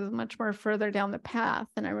myself I was much more further down the path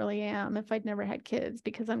than I really am if I'd never had kids,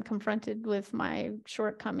 because I'm confronted with my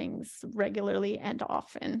shortcomings regularly and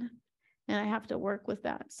often, and I have to work with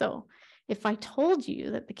that. So if I told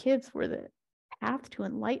you that the kids were the path to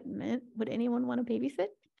enlightenment, would anyone want to babysit?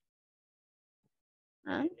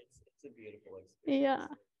 Huh? It's a beautiful experience. Yeah.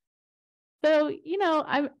 So, you know,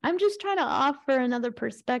 I'm just trying to offer another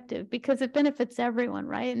perspective, because it benefits everyone,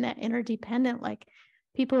 right? And that interdependent, like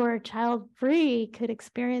people who are child-free could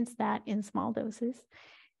experience that in small doses.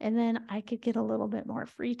 And then I could get a little bit more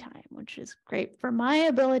free time, which is great for my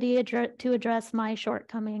ability to address my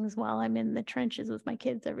shortcomings while I'm in the trenches with my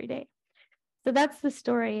kids every day. So that's the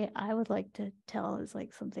story I would like to tell, is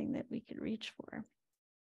like something that we could reach for.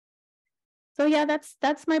 So yeah,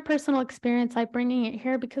 that's my personal experience. I'm bringing it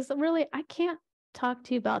here because really I can't talk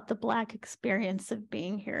to you about the Black experience of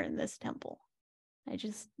being here in this temple. I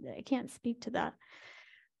can't speak to that.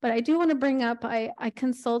 But I do want to bring up, I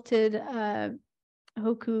consulted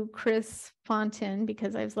Hoka Chris Fortin,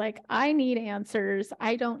 because I was like, I need answers.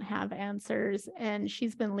 I don't have answers. And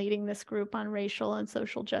she's been leading this group on racial and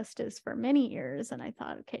social justice for many years. And I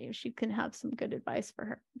thought, okay, she can have some good advice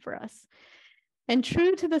for us. And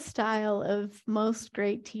true to the style of most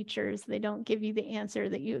great teachers, they don't give you the answer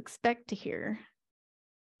that you expect to hear,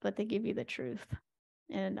 but they give you the truth.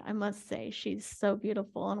 And I must say, she's so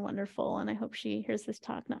beautiful and wonderful. And I hope she hears this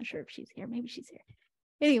talk. Not sure if she's here. Maybe she's here.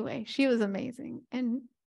 Anyway, she was amazing.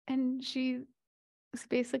 And she was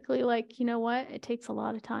basically like, you know what? It takes a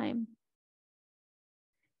lot of time.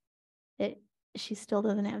 She still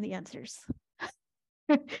doesn't have the answers.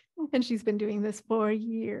 And she's been doing this for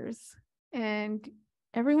years. And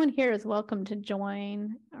everyone here is welcome to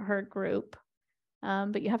join her group,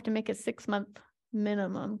 but you have to make a 6-month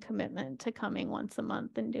minimum commitment to coming once a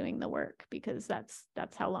month and doing the work, because that's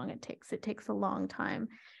how long it takes. It takes a long time.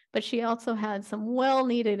 But she also had some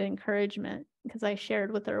well-needed encouragement, because I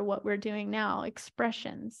shared with her what we're doing now,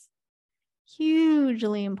 expressions.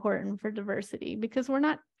 Hugely important for diversity, because we're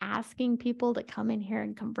not asking people to come in here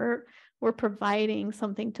and convert. We're providing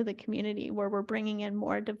something to the community where we're bringing in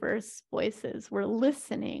more diverse voices. We're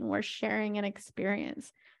listening, we're sharing an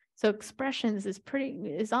experience. So expressions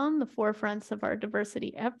is on the forefronts of our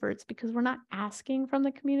diversity efforts, because we're not asking from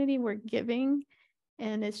the community, we're giving.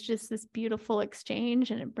 And it's just this beautiful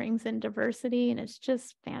exchange, and it brings in diversity, and it's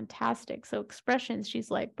just fantastic. So expressions,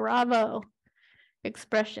 she's like, bravo,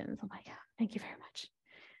 expressions. I'm like, thank you very much.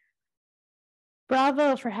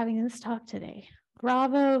 Bravo for having this talk today.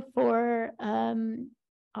 Bravo for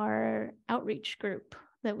our outreach group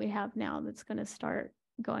that we have now, that's going to start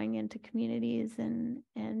going into communities and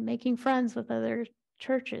making friends with other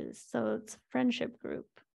churches. So it's a friendship group,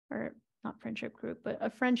 or not friendship group, but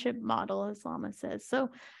a friendship model, as Lama says. So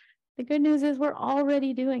the good news is we're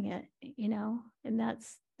already doing it, you know, and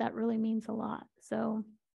that really means a lot. So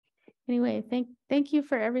Anyway, thank you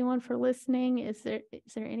for everyone for listening. Is there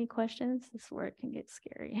any questions? This is where it can get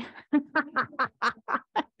scary.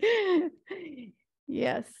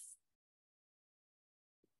 Yes.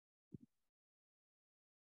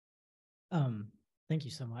 Thank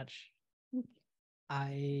you so much.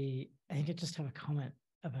 I think I just have a comment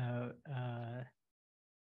about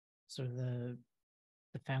sort of the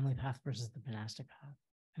family path versus the monastic path.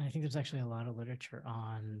 And I think there's actually a lot of literature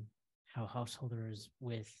on how householders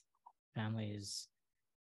with families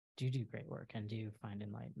do great work and do find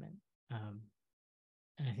enlightenment.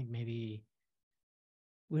 And I think maybe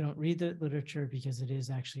we don't read the literature because it is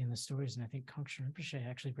actually in the stories. And I think Khonshu Rinpoche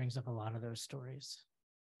actually brings up a lot of those stories.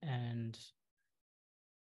 And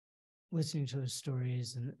listening to those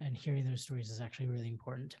stories and hearing those stories is actually really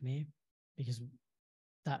important to me, because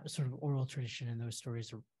that sort of oral tradition and those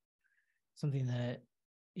stories are something that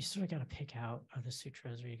you sort of got to pick out of the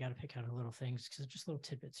sutras, or you got to pick out of little things, because they're just little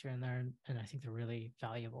tidbits here and there, and I think they're really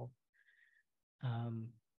valuable.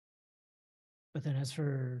 But then as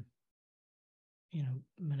for,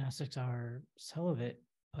 monastics are celibate,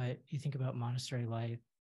 but you think about monastery life,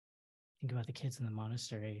 think about the kids in the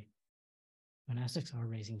monastery, monastics are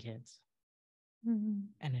raising kids. Mm-hmm.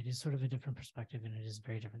 And it is sort of a different perspective, and it is a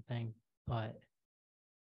very different thing, but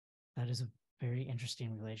that is a very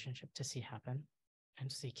interesting relationship to see happen, and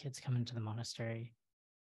to see kids come into the monastery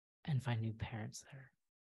and find new parents there.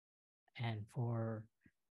 And for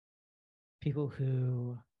people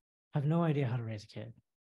who have no idea how to raise a kid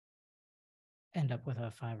end up with a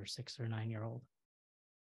 5 or 6 or 9-year-old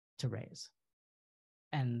to raise,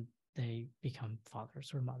 and they become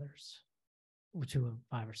fathers or mothers to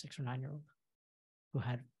a 5 or 6 or 9-year-old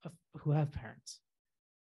who have parents,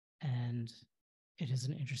 and it is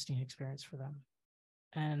an interesting experience for them.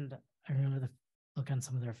 And I remember the look on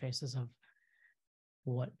some of their faces of,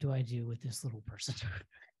 what do I do with this little person?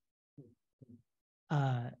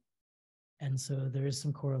 And so there is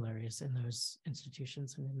some corollaries in those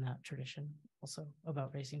institutions and in that tradition also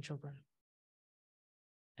about raising children.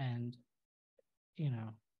 And,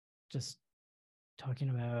 just talking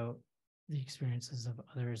about the experiences of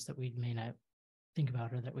others that we may not think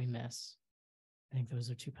about or that we miss. I think those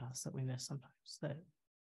are two paths that we miss sometimes, that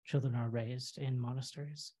children are raised in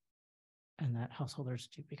monasteries and that householders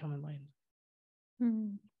do become enlightened.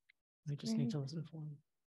 We just need to listen for them.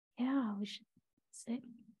 Yeah, we should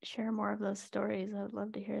share more of those stories. I would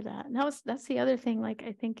love to hear that. And that's the other thing, like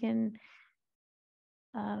I think in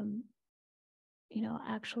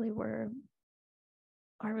actually where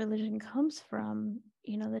our religion comes from,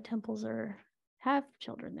 the temples have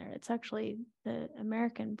children there. It's actually the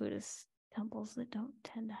American Buddhist temples that don't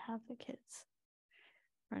tend to have the kids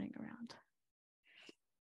running around.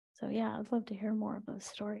 So yeah, I'd love to hear more of those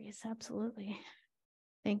stories. Absolutely.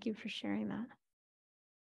 Thank you for sharing that.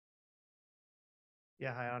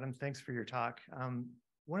 Yeah, hi, Autumn. Thanks for your talk.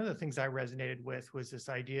 One of the things I resonated with was this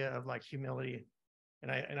idea of like humility,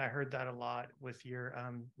 and I heard that a lot with your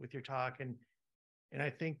talk, and I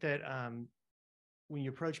think that when you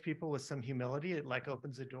approach people with some humility, it like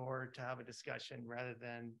opens the door to have a discussion rather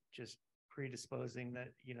than just predisposing that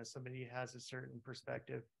somebody has a certain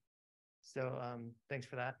perspective. So thanks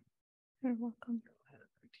for that. You're welcome.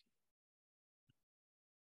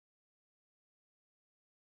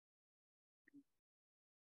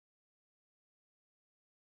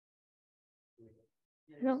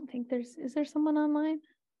 I don't think is there someone online?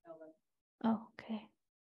 Oh, okay.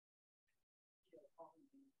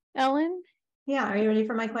 Ellen? Yeah, are you ready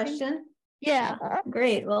for my question? Yeah.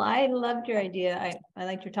 Great. Well, I loved your idea. I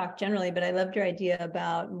liked your talk generally, but I loved your idea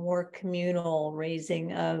about more communal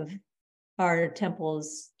raising of our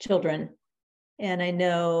temple's children. And I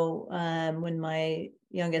know when my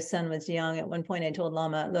youngest son was young, at one point I told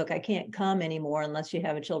Lama, look, I can't come anymore unless you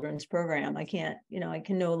have a children's program. I can't, I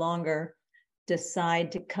can no longer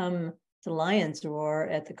decide to come to Lion's Roar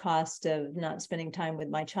at the cost of not spending time with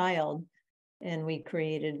my child. And we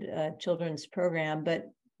created a children's program. But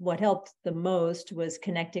what helped the most was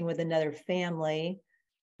connecting with another family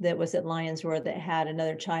that was at Lion's Roar that had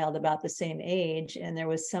another child about the same age. And there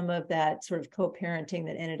was some of that sort of co-parenting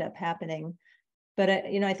that ended up happening. But,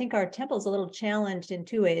 I think our temple is a little challenged in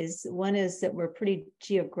two ways. One is that we're pretty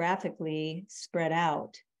geographically spread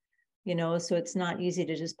out, so it's not easy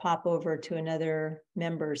to just pop over to another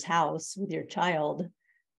member's house with your child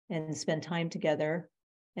and spend time together.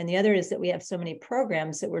 And the other is that we have so many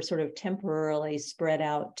programs that we're sort of temporarily spread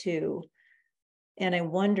out too. And I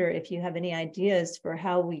wonder if you have any ideas for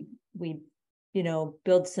how we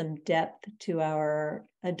build some depth to our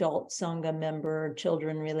adult Sangha member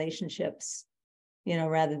children relationships,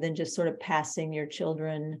 rather than just sort of passing your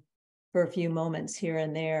children for a few moments here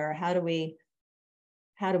and there? How do we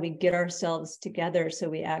get ourselves together so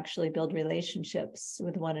we actually build relationships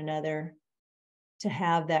with one another to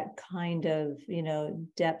have that kind of,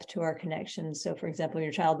 depth to our connection? So for example,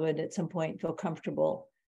 your child would at some point feel comfortable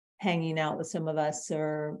hanging out with some of us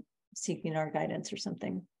or seeking our guidance or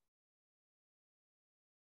something.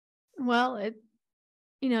 Well,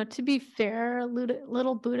 to be fair,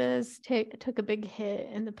 little Buddhas took a big hit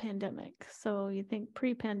in the pandemic. So you think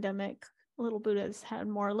pre-pandemic, little Buddhas had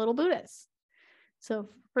more little Buddhas. So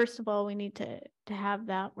first of all, we need to have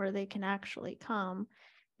that where they can actually come.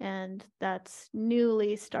 And that's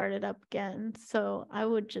newly started up again. So I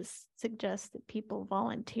would just suggest that people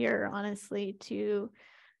volunteer, honestly, to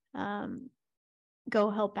go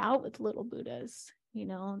help out with little Buddhas.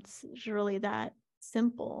 It's really that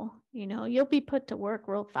simple. You'll be put to work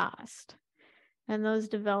real fast. And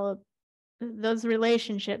those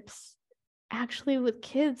relationships actually with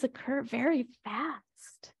kids occur very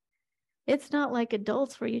fast. It's not like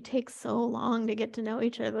adults where you take so long to get to know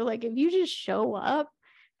each other. Like if you just show up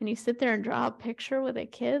and you sit there and draw a picture with a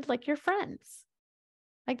kid, like you're friends.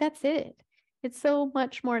 Like that's it. It's so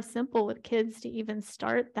much more simple with kids to even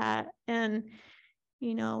start that. And,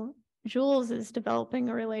 Jules is developing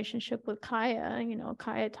a relationship with Kaya.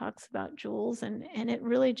 Kaya talks about Jules and it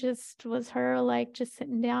really just was her like just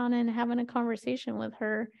sitting down and having a conversation with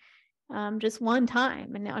her just one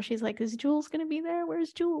time. And now she's like, is Jules going to be there?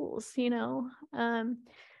 Where's Jules? So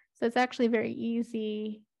it's actually very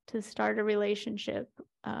easy to start a relationship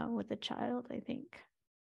with a child, I think.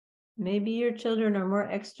 Maybe your children are more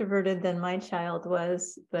extroverted than my child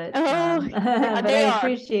was, but but I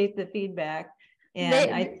appreciate the feedback.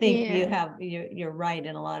 And I think you're right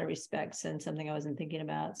in a lot of respects, and something I wasn't thinking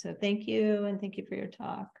about. So thank you, and thank you for your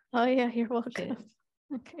talk. Oh yeah, you're welcome.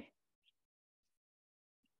 Okay.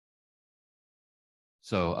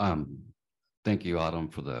 So thank you, Autumn,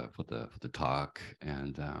 for the talk.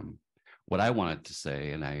 And what I wanted to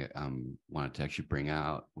say, and I wanted to actually bring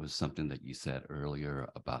out, was something that you said earlier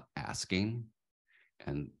about asking.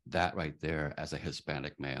 And that right there, as a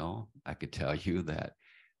Hispanic male, I could tell you that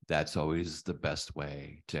that's always the best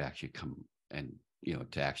way to actually come and,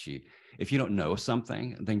 to actually, if you don't know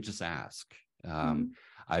something, then just ask.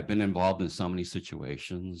 I've been involved in so many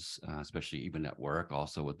situations, especially even at work,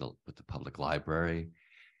 also with the public library,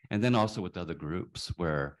 and then also with other groups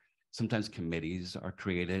where sometimes committees are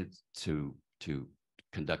created to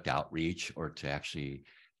conduct outreach or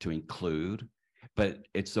to include, but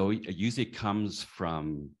it usually comes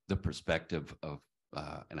from the perspective of,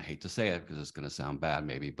 and I hate to say it because it's going to sound bad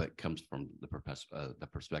maybe, but it comes from the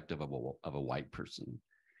perspective of a white person.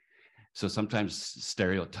 So sometimes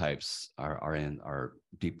stereotypes are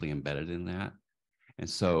deeply embedded in that. And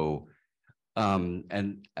so,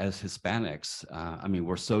 and as Hispanics,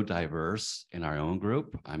 we're so diverse in our own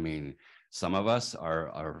group. Some of us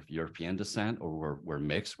are European descent, or we're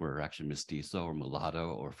mixed. We're actually mestizo or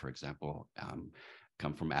mulatto, or for example,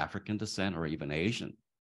 come from African descent or even Asian.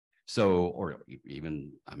 So, or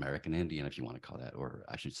even American Indian, if you want to call that, or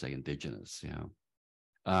I should say indigenous,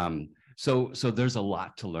 So there's a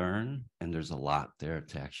lot to learn, and there's a lot there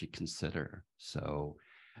to actually consider. So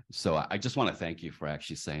I just want to thank you for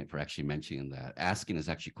actually mentioning that. Asking is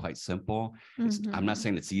actually quite simple. I'm not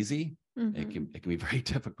saying it's easy. It can be very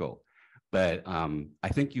difficult, but I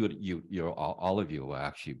think all of you will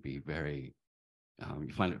actually be very,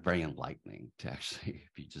 you find it very enlightening to actually,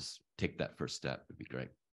 if you just take that first step, it'd be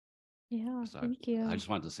great. Yeah, So thank you. I just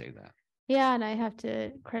wanted to say that. Yeah, and I have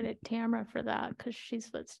to credit Tamara for that, because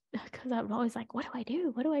because I'm always like, what do I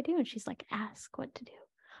do? What do I do? And she's like, ask what to do.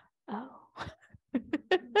 Oh,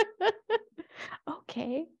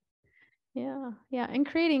 okay. Yeah. And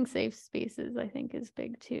creating safe spaces, I think, is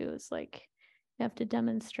big too. It's like you have to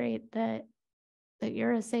demonstrate that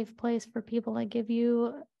you're a safe place for people to give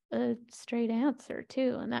you a straight answer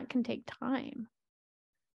too, and that can take time.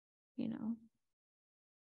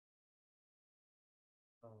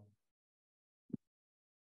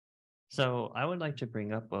 So I would like to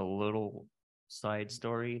bring up a little side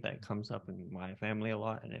story that comes up in my family a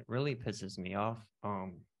lot, and it really pisses me off.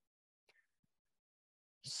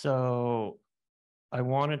 So I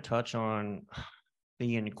want to touch on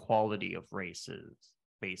the inequality of races,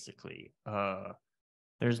 basically.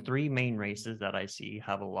 There's three main races that I see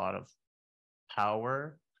have a lot of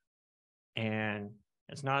power, and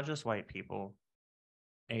it's not just white people,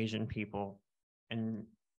 Asian people, and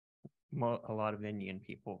a lot of Indian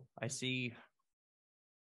people. I see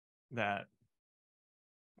that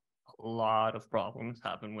a lot of problems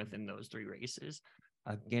happen within those three races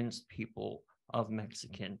against people of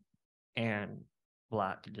Mexican and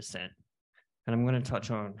Black descent. And I'm going to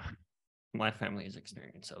touch on my family's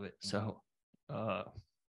experience of it. So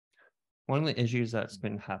one of the issues that's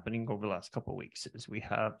been happening over the last couple of weeks is we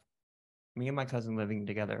have me and my cousin living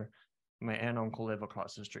together. My aunt and uncle live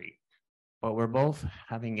across the street, but we're both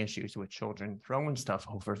having issues with children throwing stuff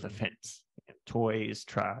over the fence, toys,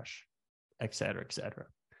 trash, etc., etc.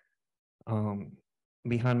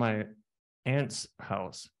 Behind my aunt's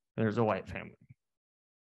house, there's a white family.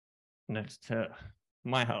 Next to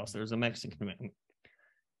my house, there's a Mexican family.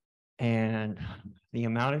 And the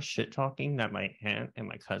amount of shit talking that my aunt and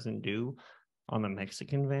my cousin do on the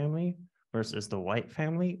Mexican family versus the white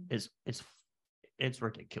family is it's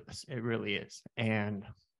ridiculous. It really is. And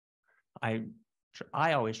I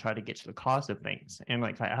always try to get to the cause of things. And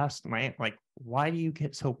like I asked my aunt, like, why do you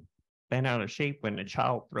get so bent out of shape when a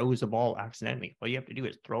child throws a ball accidentally? All you have to do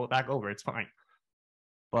is throw it back over. It's fine.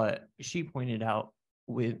 But she pointed out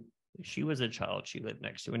when she was a child, she lived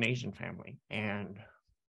next to an Asian family, and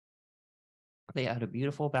they had a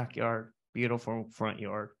beautiful backyard, beautiful front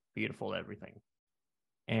yard, beautiful everything.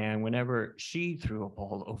 And whenever she threw a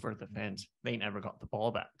ball over the fence, they never got the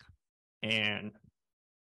ball back. And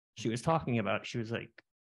she was talking about, she was like,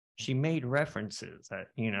 she made references that,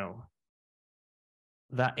 you know,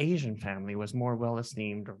 that Asian family was more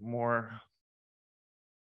well-esteemed or more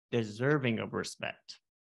deserving of respect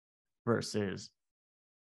versus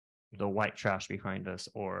the white trash behind us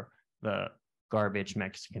or the garbage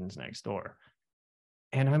Mexicans next door.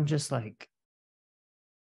 And I'm just like,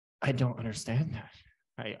 I don't understand that.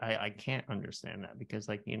 I can't understand that because,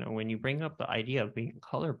 like, you know, when you bring up the idea of being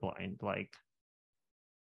colorblind, like,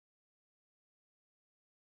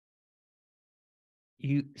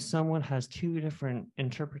 someone has two different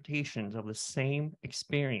interpretations of the same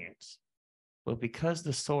experience, but because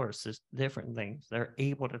the source is different things, they're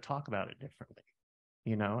able to talk about it differently,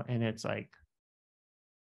 you know? And it's like,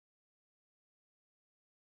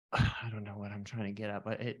 I don't know what I'm trying to get at,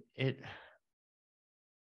 but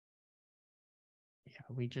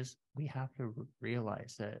we have to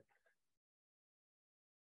realize that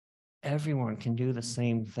everyone can do the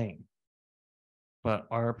same thing, but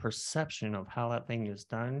our perception of how that thing is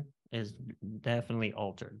done is definitely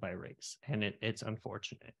altered by race, and it's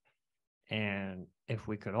unfortunate. And if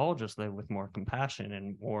we could all just live with more compassion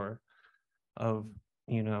and more of,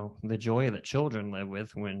 you know, the joy that children live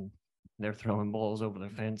with when they're throwing balls over the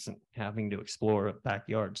fence and having to explore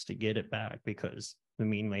backyards to get it back because the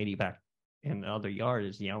mean lady back in the other yard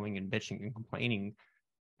is yelling and bitching and complaining.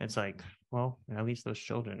 It's like, well, at least those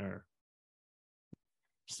children are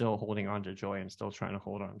still holding on to joy and still trying to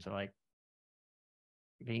hold on to, like,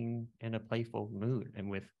 being in a playful mood and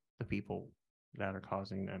with the people that are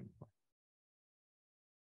causing them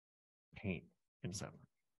pain and suffering.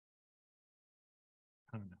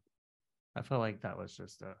 I don't know. I felt like that was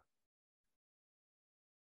just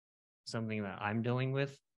something that I'm dealing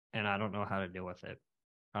with, and I don't know how to deal with it.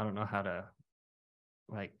 I don't know how to,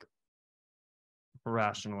 like,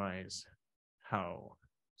 rationalize how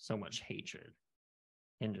so much hatred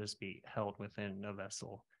can just be held within a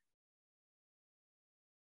vessel.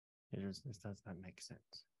 It just doesn't make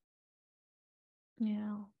sense.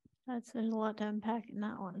 Yeah, there's a lot to unpack in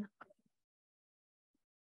that one.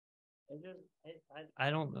 I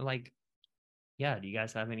don't like. Yeah, do you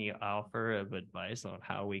guys have any offer of advice on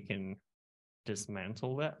how we can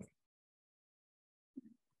dismantle that?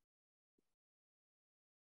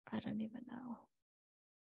 I don't even know.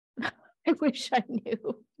 I wish I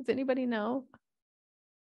knew. Does anybody know?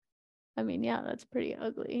 I mean, yeah, that's pretty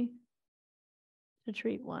ugly to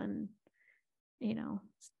treat one, you know,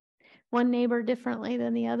 one neighbor differently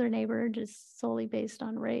than the other neighbor just solely based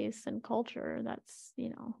on race and culture. That's, you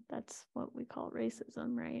know, that's what we call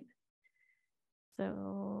racism, right?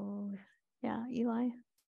 So, yeah, Eli.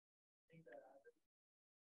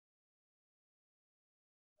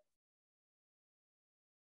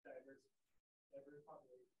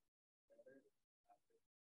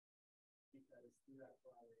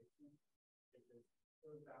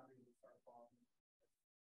 Those boundaries start falling.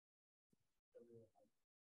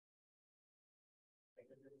 Like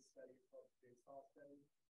I did a study called Jigsaw Study,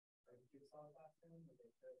 or Jigsaw Classroom, where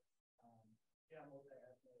they took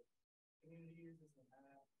multi-ethnic communities, this and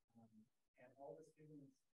that, and all the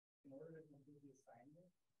students, in order to complete the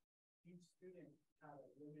assignment, each student had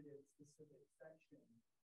a limited specific section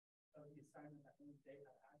of the assignment that only they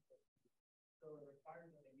had access to. So it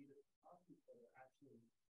required that they needed to talk to people to actually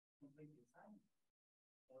complete the assignment.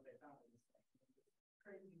 What they found was like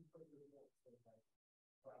crazy quick results with like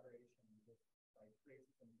collaboration with like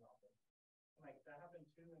racism problem. And like that happened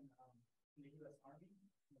too in the U.S. Army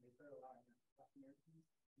when they started allowing Black Americans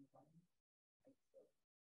in the Army.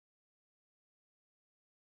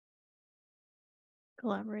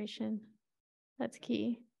 Collaboration. That's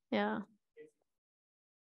key. Yeah.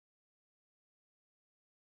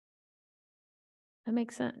 That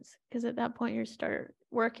makes sense. Because at that point you start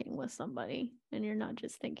working with somebody and you're not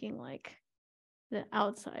just thinking like the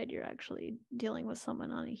outside, you're actually dealing with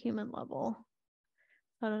someone on a human level.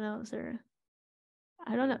 I don't know, is there,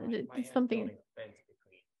 I don't know, it's something. Building a fence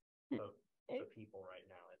between the people right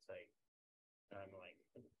now. It's like, I'm like,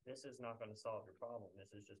 this is not going to solve your problem.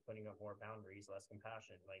 This is just putting up more boundaries, less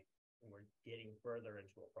compassion. Like, we're getting further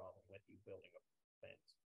into a problem with you building a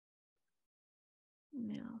fence.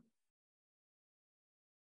 Yeah.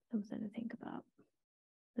 Something to think about.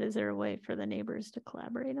 Is there a way for the neighbors to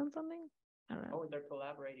collaborate on something? I don't know. Oh, they're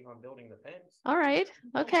collaborating on building the fence. All right.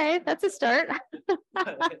 Okay. That's a start.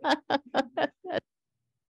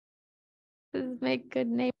 This is make good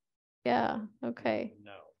neighbors. Yeah. Okay.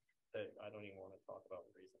 No, I don't even want to talk about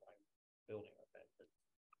the reason I'm building a fence. It's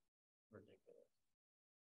ridiculous.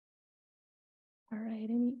 All right.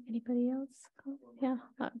 Anybody else? Yeah.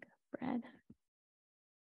 Brad.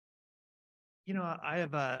 You know, I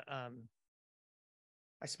have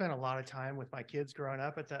I spent a lot of time with my kids growing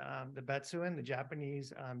up at the Betsuin, the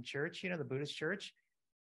Japanese church, you know, the Buddhist church.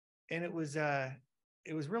 And it was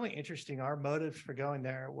really interesting. Our motive for going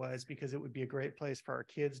there was because it would be a great place for our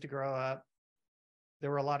kids to grow up.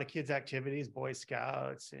 There were a lot of kids' activities, Boy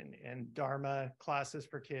Scouts and Dharma classes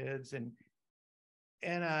for kids. And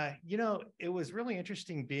you know, it was really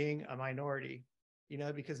interesting being a minority, you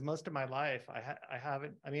know, because most of my life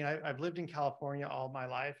I've lived in California all my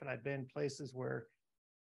life, and I've been places where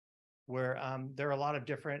there are a lot of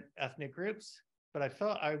different ethnic groups, but I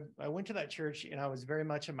felt I went to that church and I was very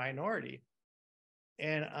much a minority.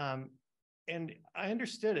 And I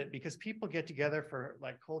understood it because people get together for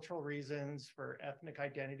like cultural reasons, for ethnic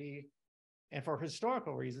identity, and for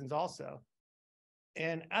historical reasons also.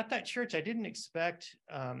 And at that church, I didn't expect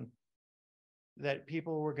that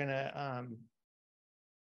people were gonna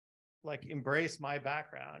like embrace my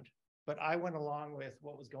background, but I went along with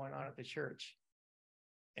what was going on at the church.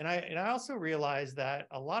 And I also realized that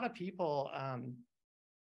a lot of people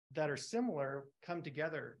that are similar come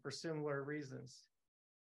together for similar reasons,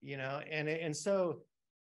 you know. And so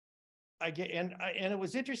I get and it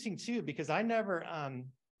was interesting too, because I never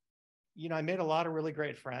you know, I made a lot of really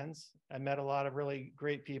great friends. I met a lot of really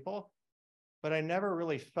great people, but I never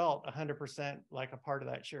really felt 100% like a part of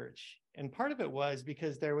that church. And part of it was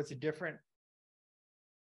because there was a different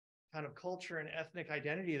kind of culture and ethnic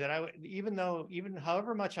identity that even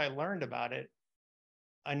however much I learned about it,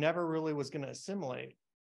 I never really was going to assimilate,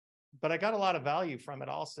 but I got a lot of value from it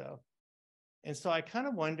also. And so I kind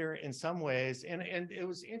of wonder in some ways, and it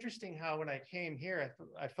was interesting how when I came here,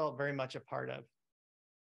 I felt very much a part of,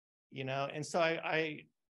 you know. And so I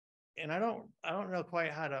don't know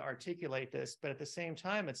quite how to articulate this, but at the same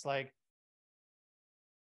time, it's like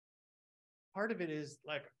part of it is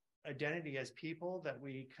like identity as people, that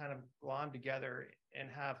we kind of glom together and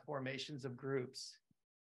have formations of groups,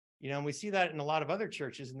 you know. And we see that in a lot of other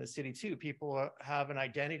churches in the city too. People have an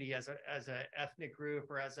identity as a ethnic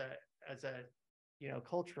group or as a you know,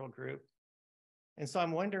 cultural group. And so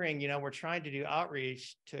I'm wondering, you know, we're trying to do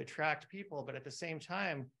outreach to attract people, but at the same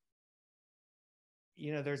time,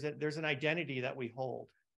 you know, there's an identity that we hold,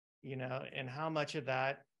 you know. And how much of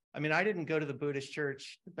that, I mean, I didn't go to the Buddhist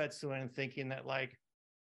church, Betsuin, thinking that like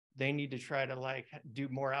they need to try to like do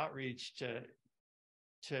more outreach to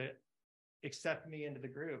accept me into the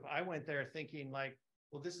group. I went there thinking like,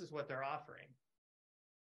 well, this is what they're offering,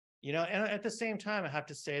 you know. And at the same time, I have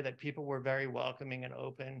to say that people were very welcoming and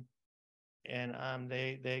open, and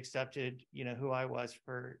they accepted, you know, who I was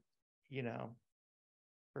for, you know,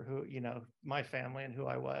 for who, you know, my family and who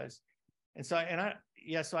I was. And so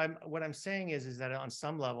what I'm saying is that on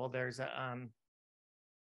some level there's a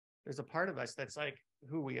part of us that's like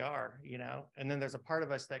who we are, you know, and then there's a part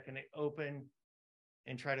of us that can open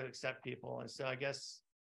and try to accept people. And so I guess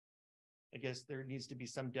there needs to be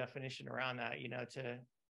some definition around that, you know, to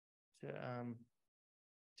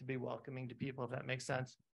be welcoming to people, if that makes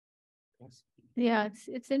sense. Thanks. Yeah,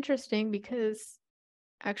 it's interesting because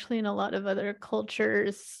actually in a lot of other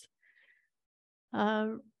cultures,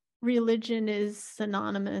 religion is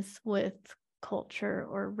synonymous with culture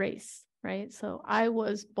or race, right? So I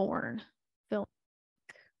was born feeling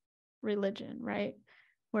religion, right?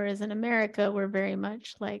 Whereas in America, we're very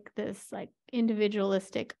much like this, like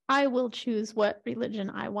individualistic, I will choose what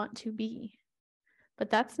religion I want to be.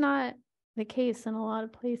 But that's not the case in a lot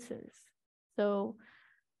of places. So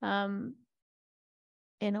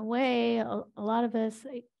in a way, a lot of us,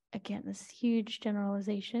 again, this huge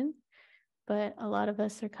generalization, but a lot of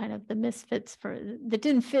us are kind of the misfits that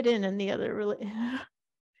didn't fit in the other,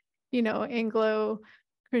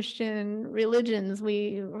 Anglo-Christian religions.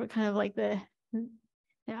 We were kind of like the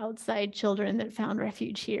outside children that found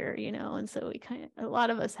refuge here, and so a lot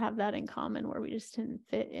of us have that in common, where we just didn't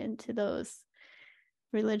fit into those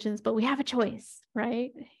religions, but we have a choice,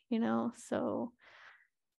 right? So,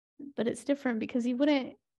 but it's different because you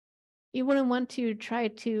wouldn't want to try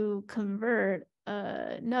to convert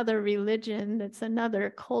another religion that's another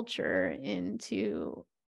culture into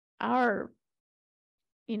our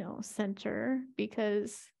center,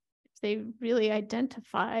 because if they really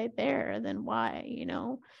identify there, then why?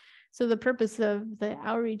 So the purpose of the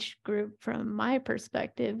outreach group, from my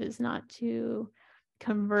perspective, is not to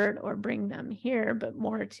convert or bring them here, but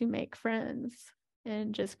more to make friends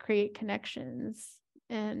and just create connections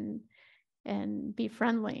and be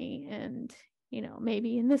friendly. And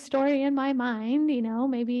maybe in the story in my mind,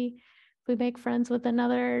 maybe if we make friends with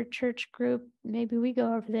another church group, maybe we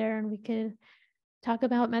go over there and we could talk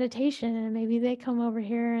about meditation, and maybe they come over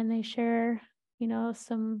here and they share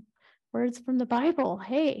some words from the Bible.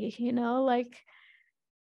 Hey, like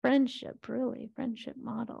friendship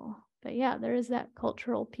model. But yeah, there is that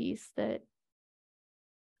cultural piece that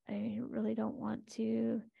I really don't want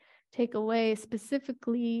to take away,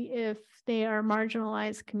 specifically if they are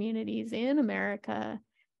marginalized communities in America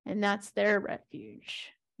and that's their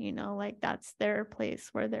refuge, like that's their place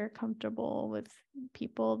where they're comfortable with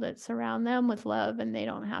people that surround them with love, and they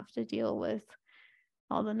don't have to deal with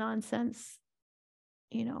all the nonsense,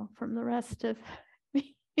 from the rest of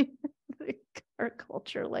our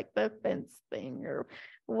culture, like the fence thing or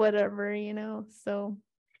whatever, so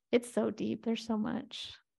it's so deep. There's so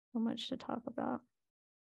much to talk about.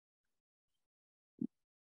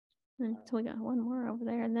 And so we got one more over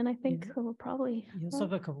there, and then I think we'll probably. You also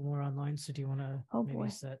have a couple more online, so do you want to maybe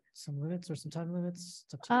set some limits or some time limits?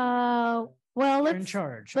 It's up to you. Well, You're in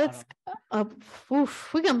charge. Let's. We're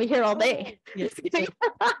gonna be here all day. Yes,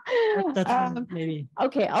 that's maybe.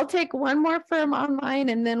 Okay, I'll take one more from online,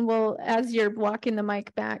 and then we'll, as you're walking the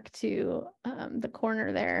mic back to the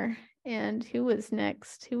corner there. And who was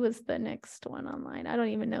next? Who was the next one online? I don't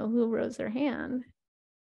even know who rose their hand.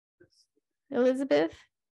 Elizabeth?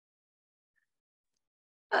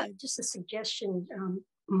 Just a suggestion.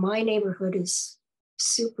 My neighborhood is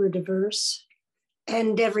super diverse,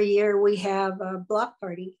 and every year we have a block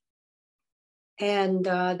party, and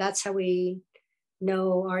that's how we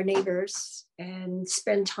know our neighbors and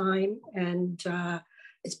spend time. And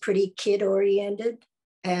it's pretty kid oriented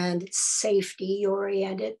and it's safety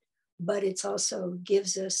oriented, but it's also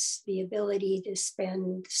gives us the ability to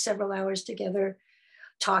spend several hours together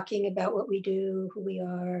talking about what we do, who we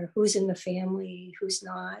are, who's in the family, who's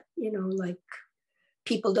not. Like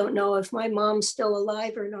people don't know if my mom's still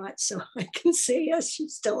alive or not, so I can say, yes,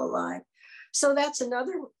 she's still alive. So that's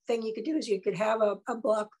another thing you could do, is you could have a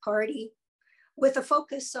block party with a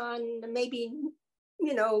focus on maybe,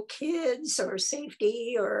 kids or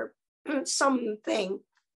safety or something,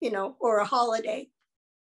 or a holiday.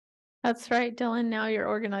 That's right, Dylan. Now you're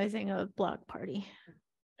organizing a block party.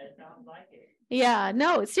 It sounds like it. Yeah,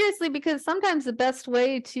 no, seriously, because sometimes the best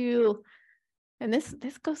way to, and this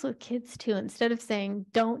goes with kids too, instead of saying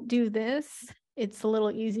don't do this, it's a little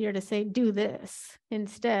easier to say do this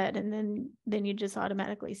instead, and then you just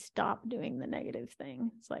automatically stop doing the negative thing.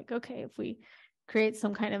 It's like, okay, if we create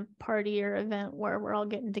some kind of party or event where we're all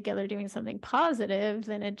getting together doing something positive,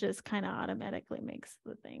 then it just kind of automatically makes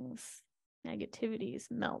the negativities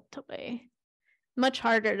melt away. Much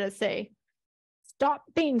harder to say stop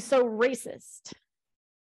being so racist,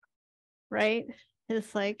 right?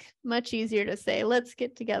 It's like much easier to say, let's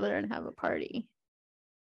get together and have a party.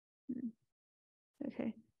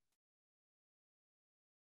 Okay.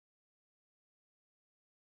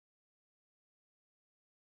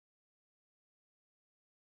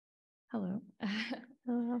 Hello.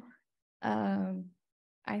 Hello.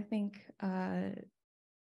 I think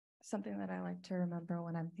something that I like to remember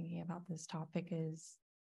when I'm thinking about this topic is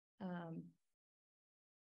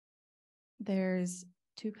there's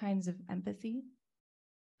two kinds of empathy.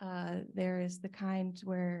 There is the kind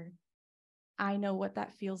where I know what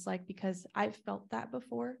that feels like because I've felt that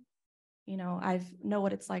before. I know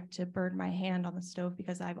what it's like to burn my hand on the stove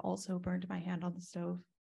because I've also burned my hand on the stove.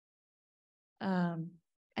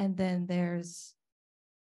 And then there's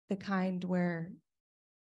the kind where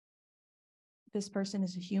this person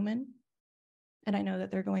is a human, and I know that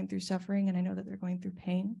they're going through suffering, and I know that they're going through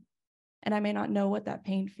pain, and I may not know what that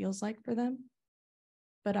pain feels like for them,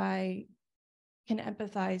 but I can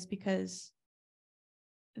empathize because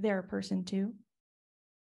they're a person too.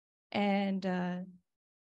 And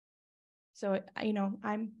So,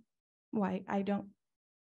 I'm white. I don't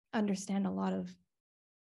understand a lot of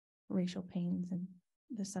racial pains and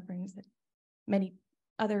the sufferings that many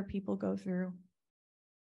other people go through.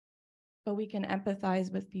 But we can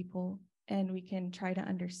empathize with people, and we can try to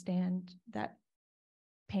understand that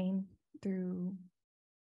pain through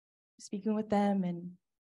speaking with them and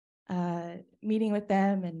meeting with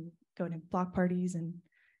them and going to block parties and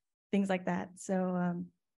things like that. So,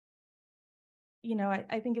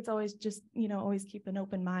 I think it's always just, always keep an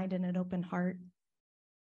open mind and an open heart.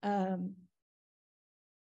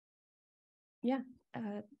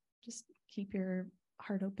 Just keep your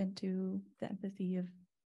heart open to the empathy of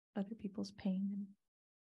other people's pain.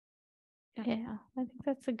 Yeah, I think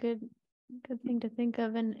that's a good thing to think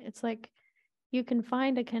of. And it's like you can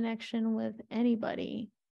find a connection with anybody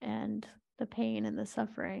and the pain and the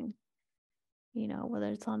suffering, whether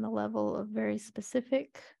it's on the level of very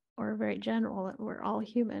specific or very general, that we're all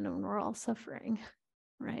human and we're all suffering,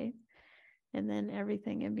 right? And then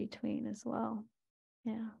everything in between as well.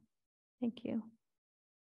 Yeah, thank you.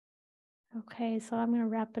 Okay, so I'm going to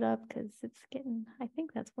wrap it up because I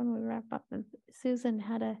think that's when we wrap up. And Susan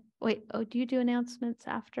had do you do announcements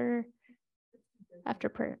after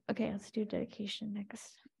prayer? Okay, let's do dedication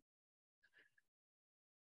next.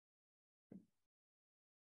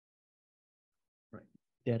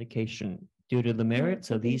 Dedication. Due to the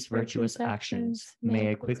merits of these virtuous actions,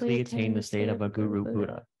 may I quickly attain the state of a Guru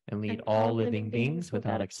Buddha and lead all living beings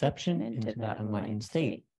without exception into that enlightened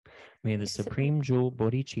state. May the supreme jewel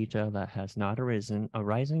bodhicitta that has not arisen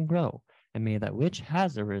arise and grow, and may that which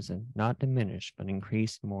has arisen not diminish but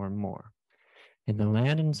increase more and more. In the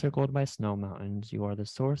land encircled by snow mountains, you are the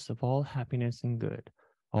source of all happiness and good.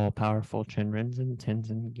 All powerful Chenrens and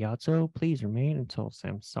Tenzin Gyatso, please remain until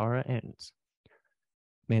samsara ends.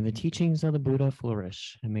 May the teachings of the Buddha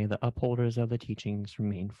flourish, and may the upholders of the teachings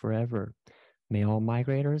remain forever. May all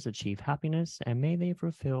migrators achieve happiness, and may they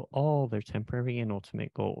fulfill all their temporary and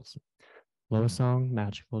ultimate goals. Losang,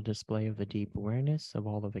 magical display of the deep awareness of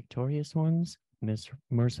all the victorious ones,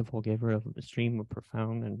 merciful giver of the stream of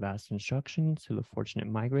profound and vast instructions to the fortunate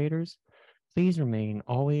migrators, please remain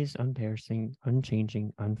always unperishing,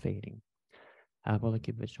 unchanging, unfading.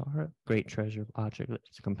 Avalokiteshvara, great treasure of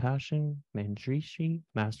objectless compassion, Mandrishi,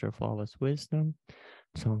 master of flawless wisdom,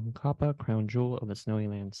 Tsongkhapa, crown jewel of the snowy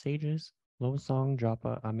land sages, Losang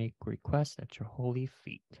Japa, I make request at your holy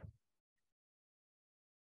feet.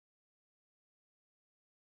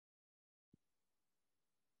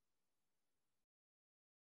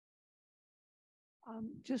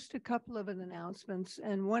 Just a couple of announcements,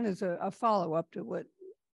 and one is a follow-up to what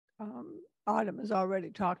Autumn has already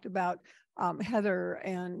talked about. Heather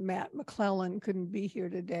and Matt McClellan couldn't be here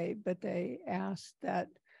today, but they asked that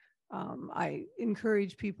I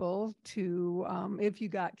encourage people to, if you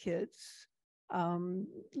got kids,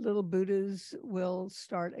 Little Buddhas will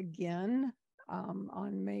start again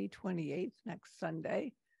on May 28th, next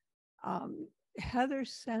Sunday. Heather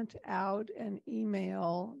sent out an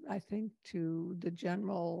email, I think, to the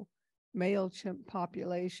general MailChimp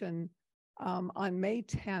population on May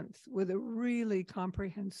 10th with a really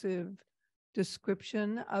comprehensive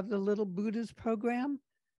description of the Little Buddhas program.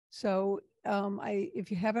 So if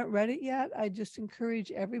you haven't read it yet, I just encourage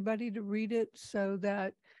everybody to read it so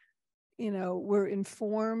that, we're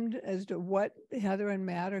informed as to what Heather and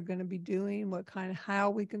Matt are going to be doing, how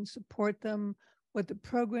we can support them, what the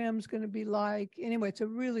program's going to be like. Anyway, it's a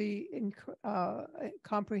really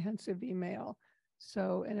comprehensive email.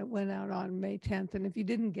 So, and it went out on May 10th. And if you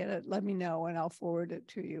didn't get it, let me know and I'll forward it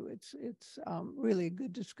to you. It's really a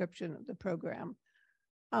good description of the program.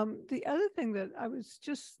 The other thing that I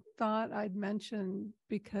thought I'd mention,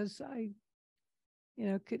 because I,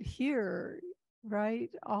 could hear, right,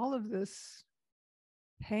 all of this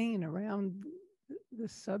pain around the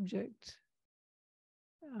subject.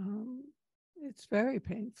 It's very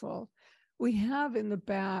painful. We have in the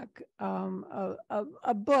back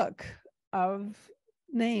a book of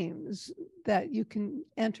names that you can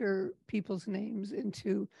enter people's names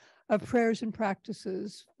into, of prayers and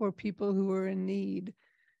practices for people who are in need.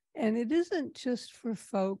 And it isn't just for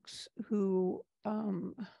folks who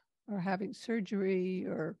are having surgery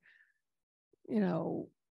or,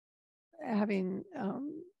 having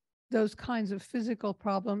those kinds of physical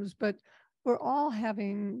problems, but we're all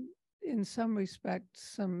having, in some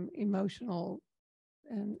respects, some emotional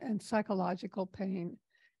and psychological pain.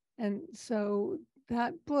 And so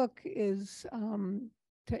that book is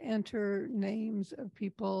to enter names of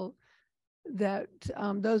people that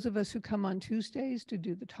those of us who come on Tuesdays to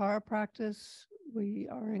do the Tara practice, we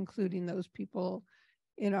are including those people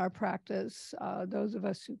in our practice. Those of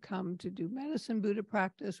us who come to do medicine Buddha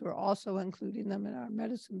practice, we're also including them in our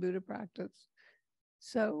medicine Buddha practice.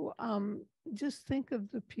 So just think of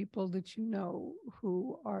the people that you know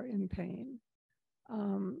who are in pain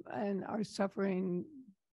and are suffering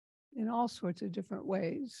in all sorts of different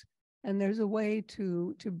ways. And there's a way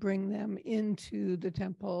to bring them into the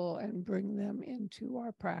temple and bring them into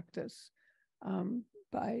our practice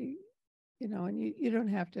by, and you don't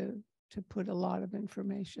have to put a lot of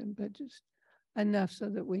information, but just enough so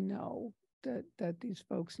that we know that these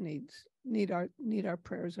folks need our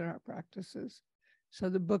prayers and our practices. So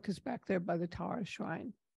the book is back there by the Tara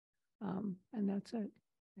Shrine. And that's it.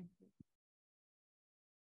 Thank you.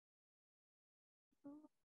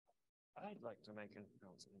 I'd like to make an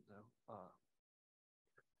announcement though.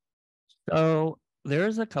 So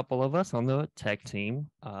there's a couple of us on the tech team,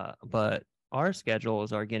 but our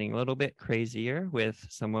schedules are getting a little bit crazier with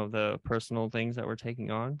some of the personal things that we're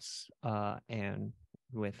taking on and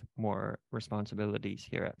with more responsibilities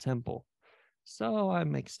here at Temple. So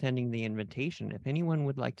I'm extending the invitation. If anyone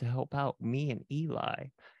would like to help out me and Eli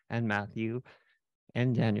and Matthew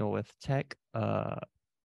and Daniel with tech,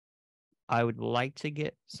 I would like to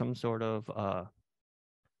get some sort of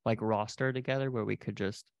like roster together where we could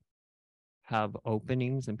just have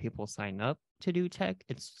openings and people sign up to do tech.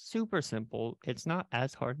 It's super simple. It's not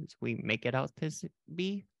as hard as we make it out to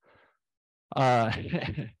be.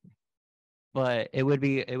 But it would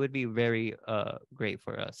be very great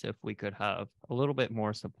for us if we could have a little bit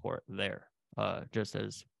more support there, just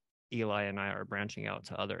as Eli and I are branching out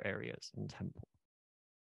to other areas in Temple.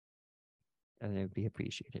 And it would be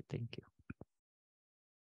appreciated. Thank you.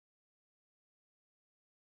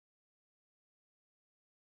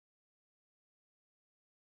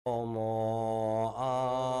 Omo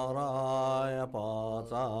araya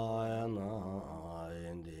pacayana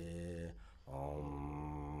indi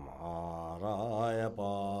om araya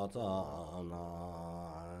pacana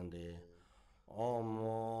indi om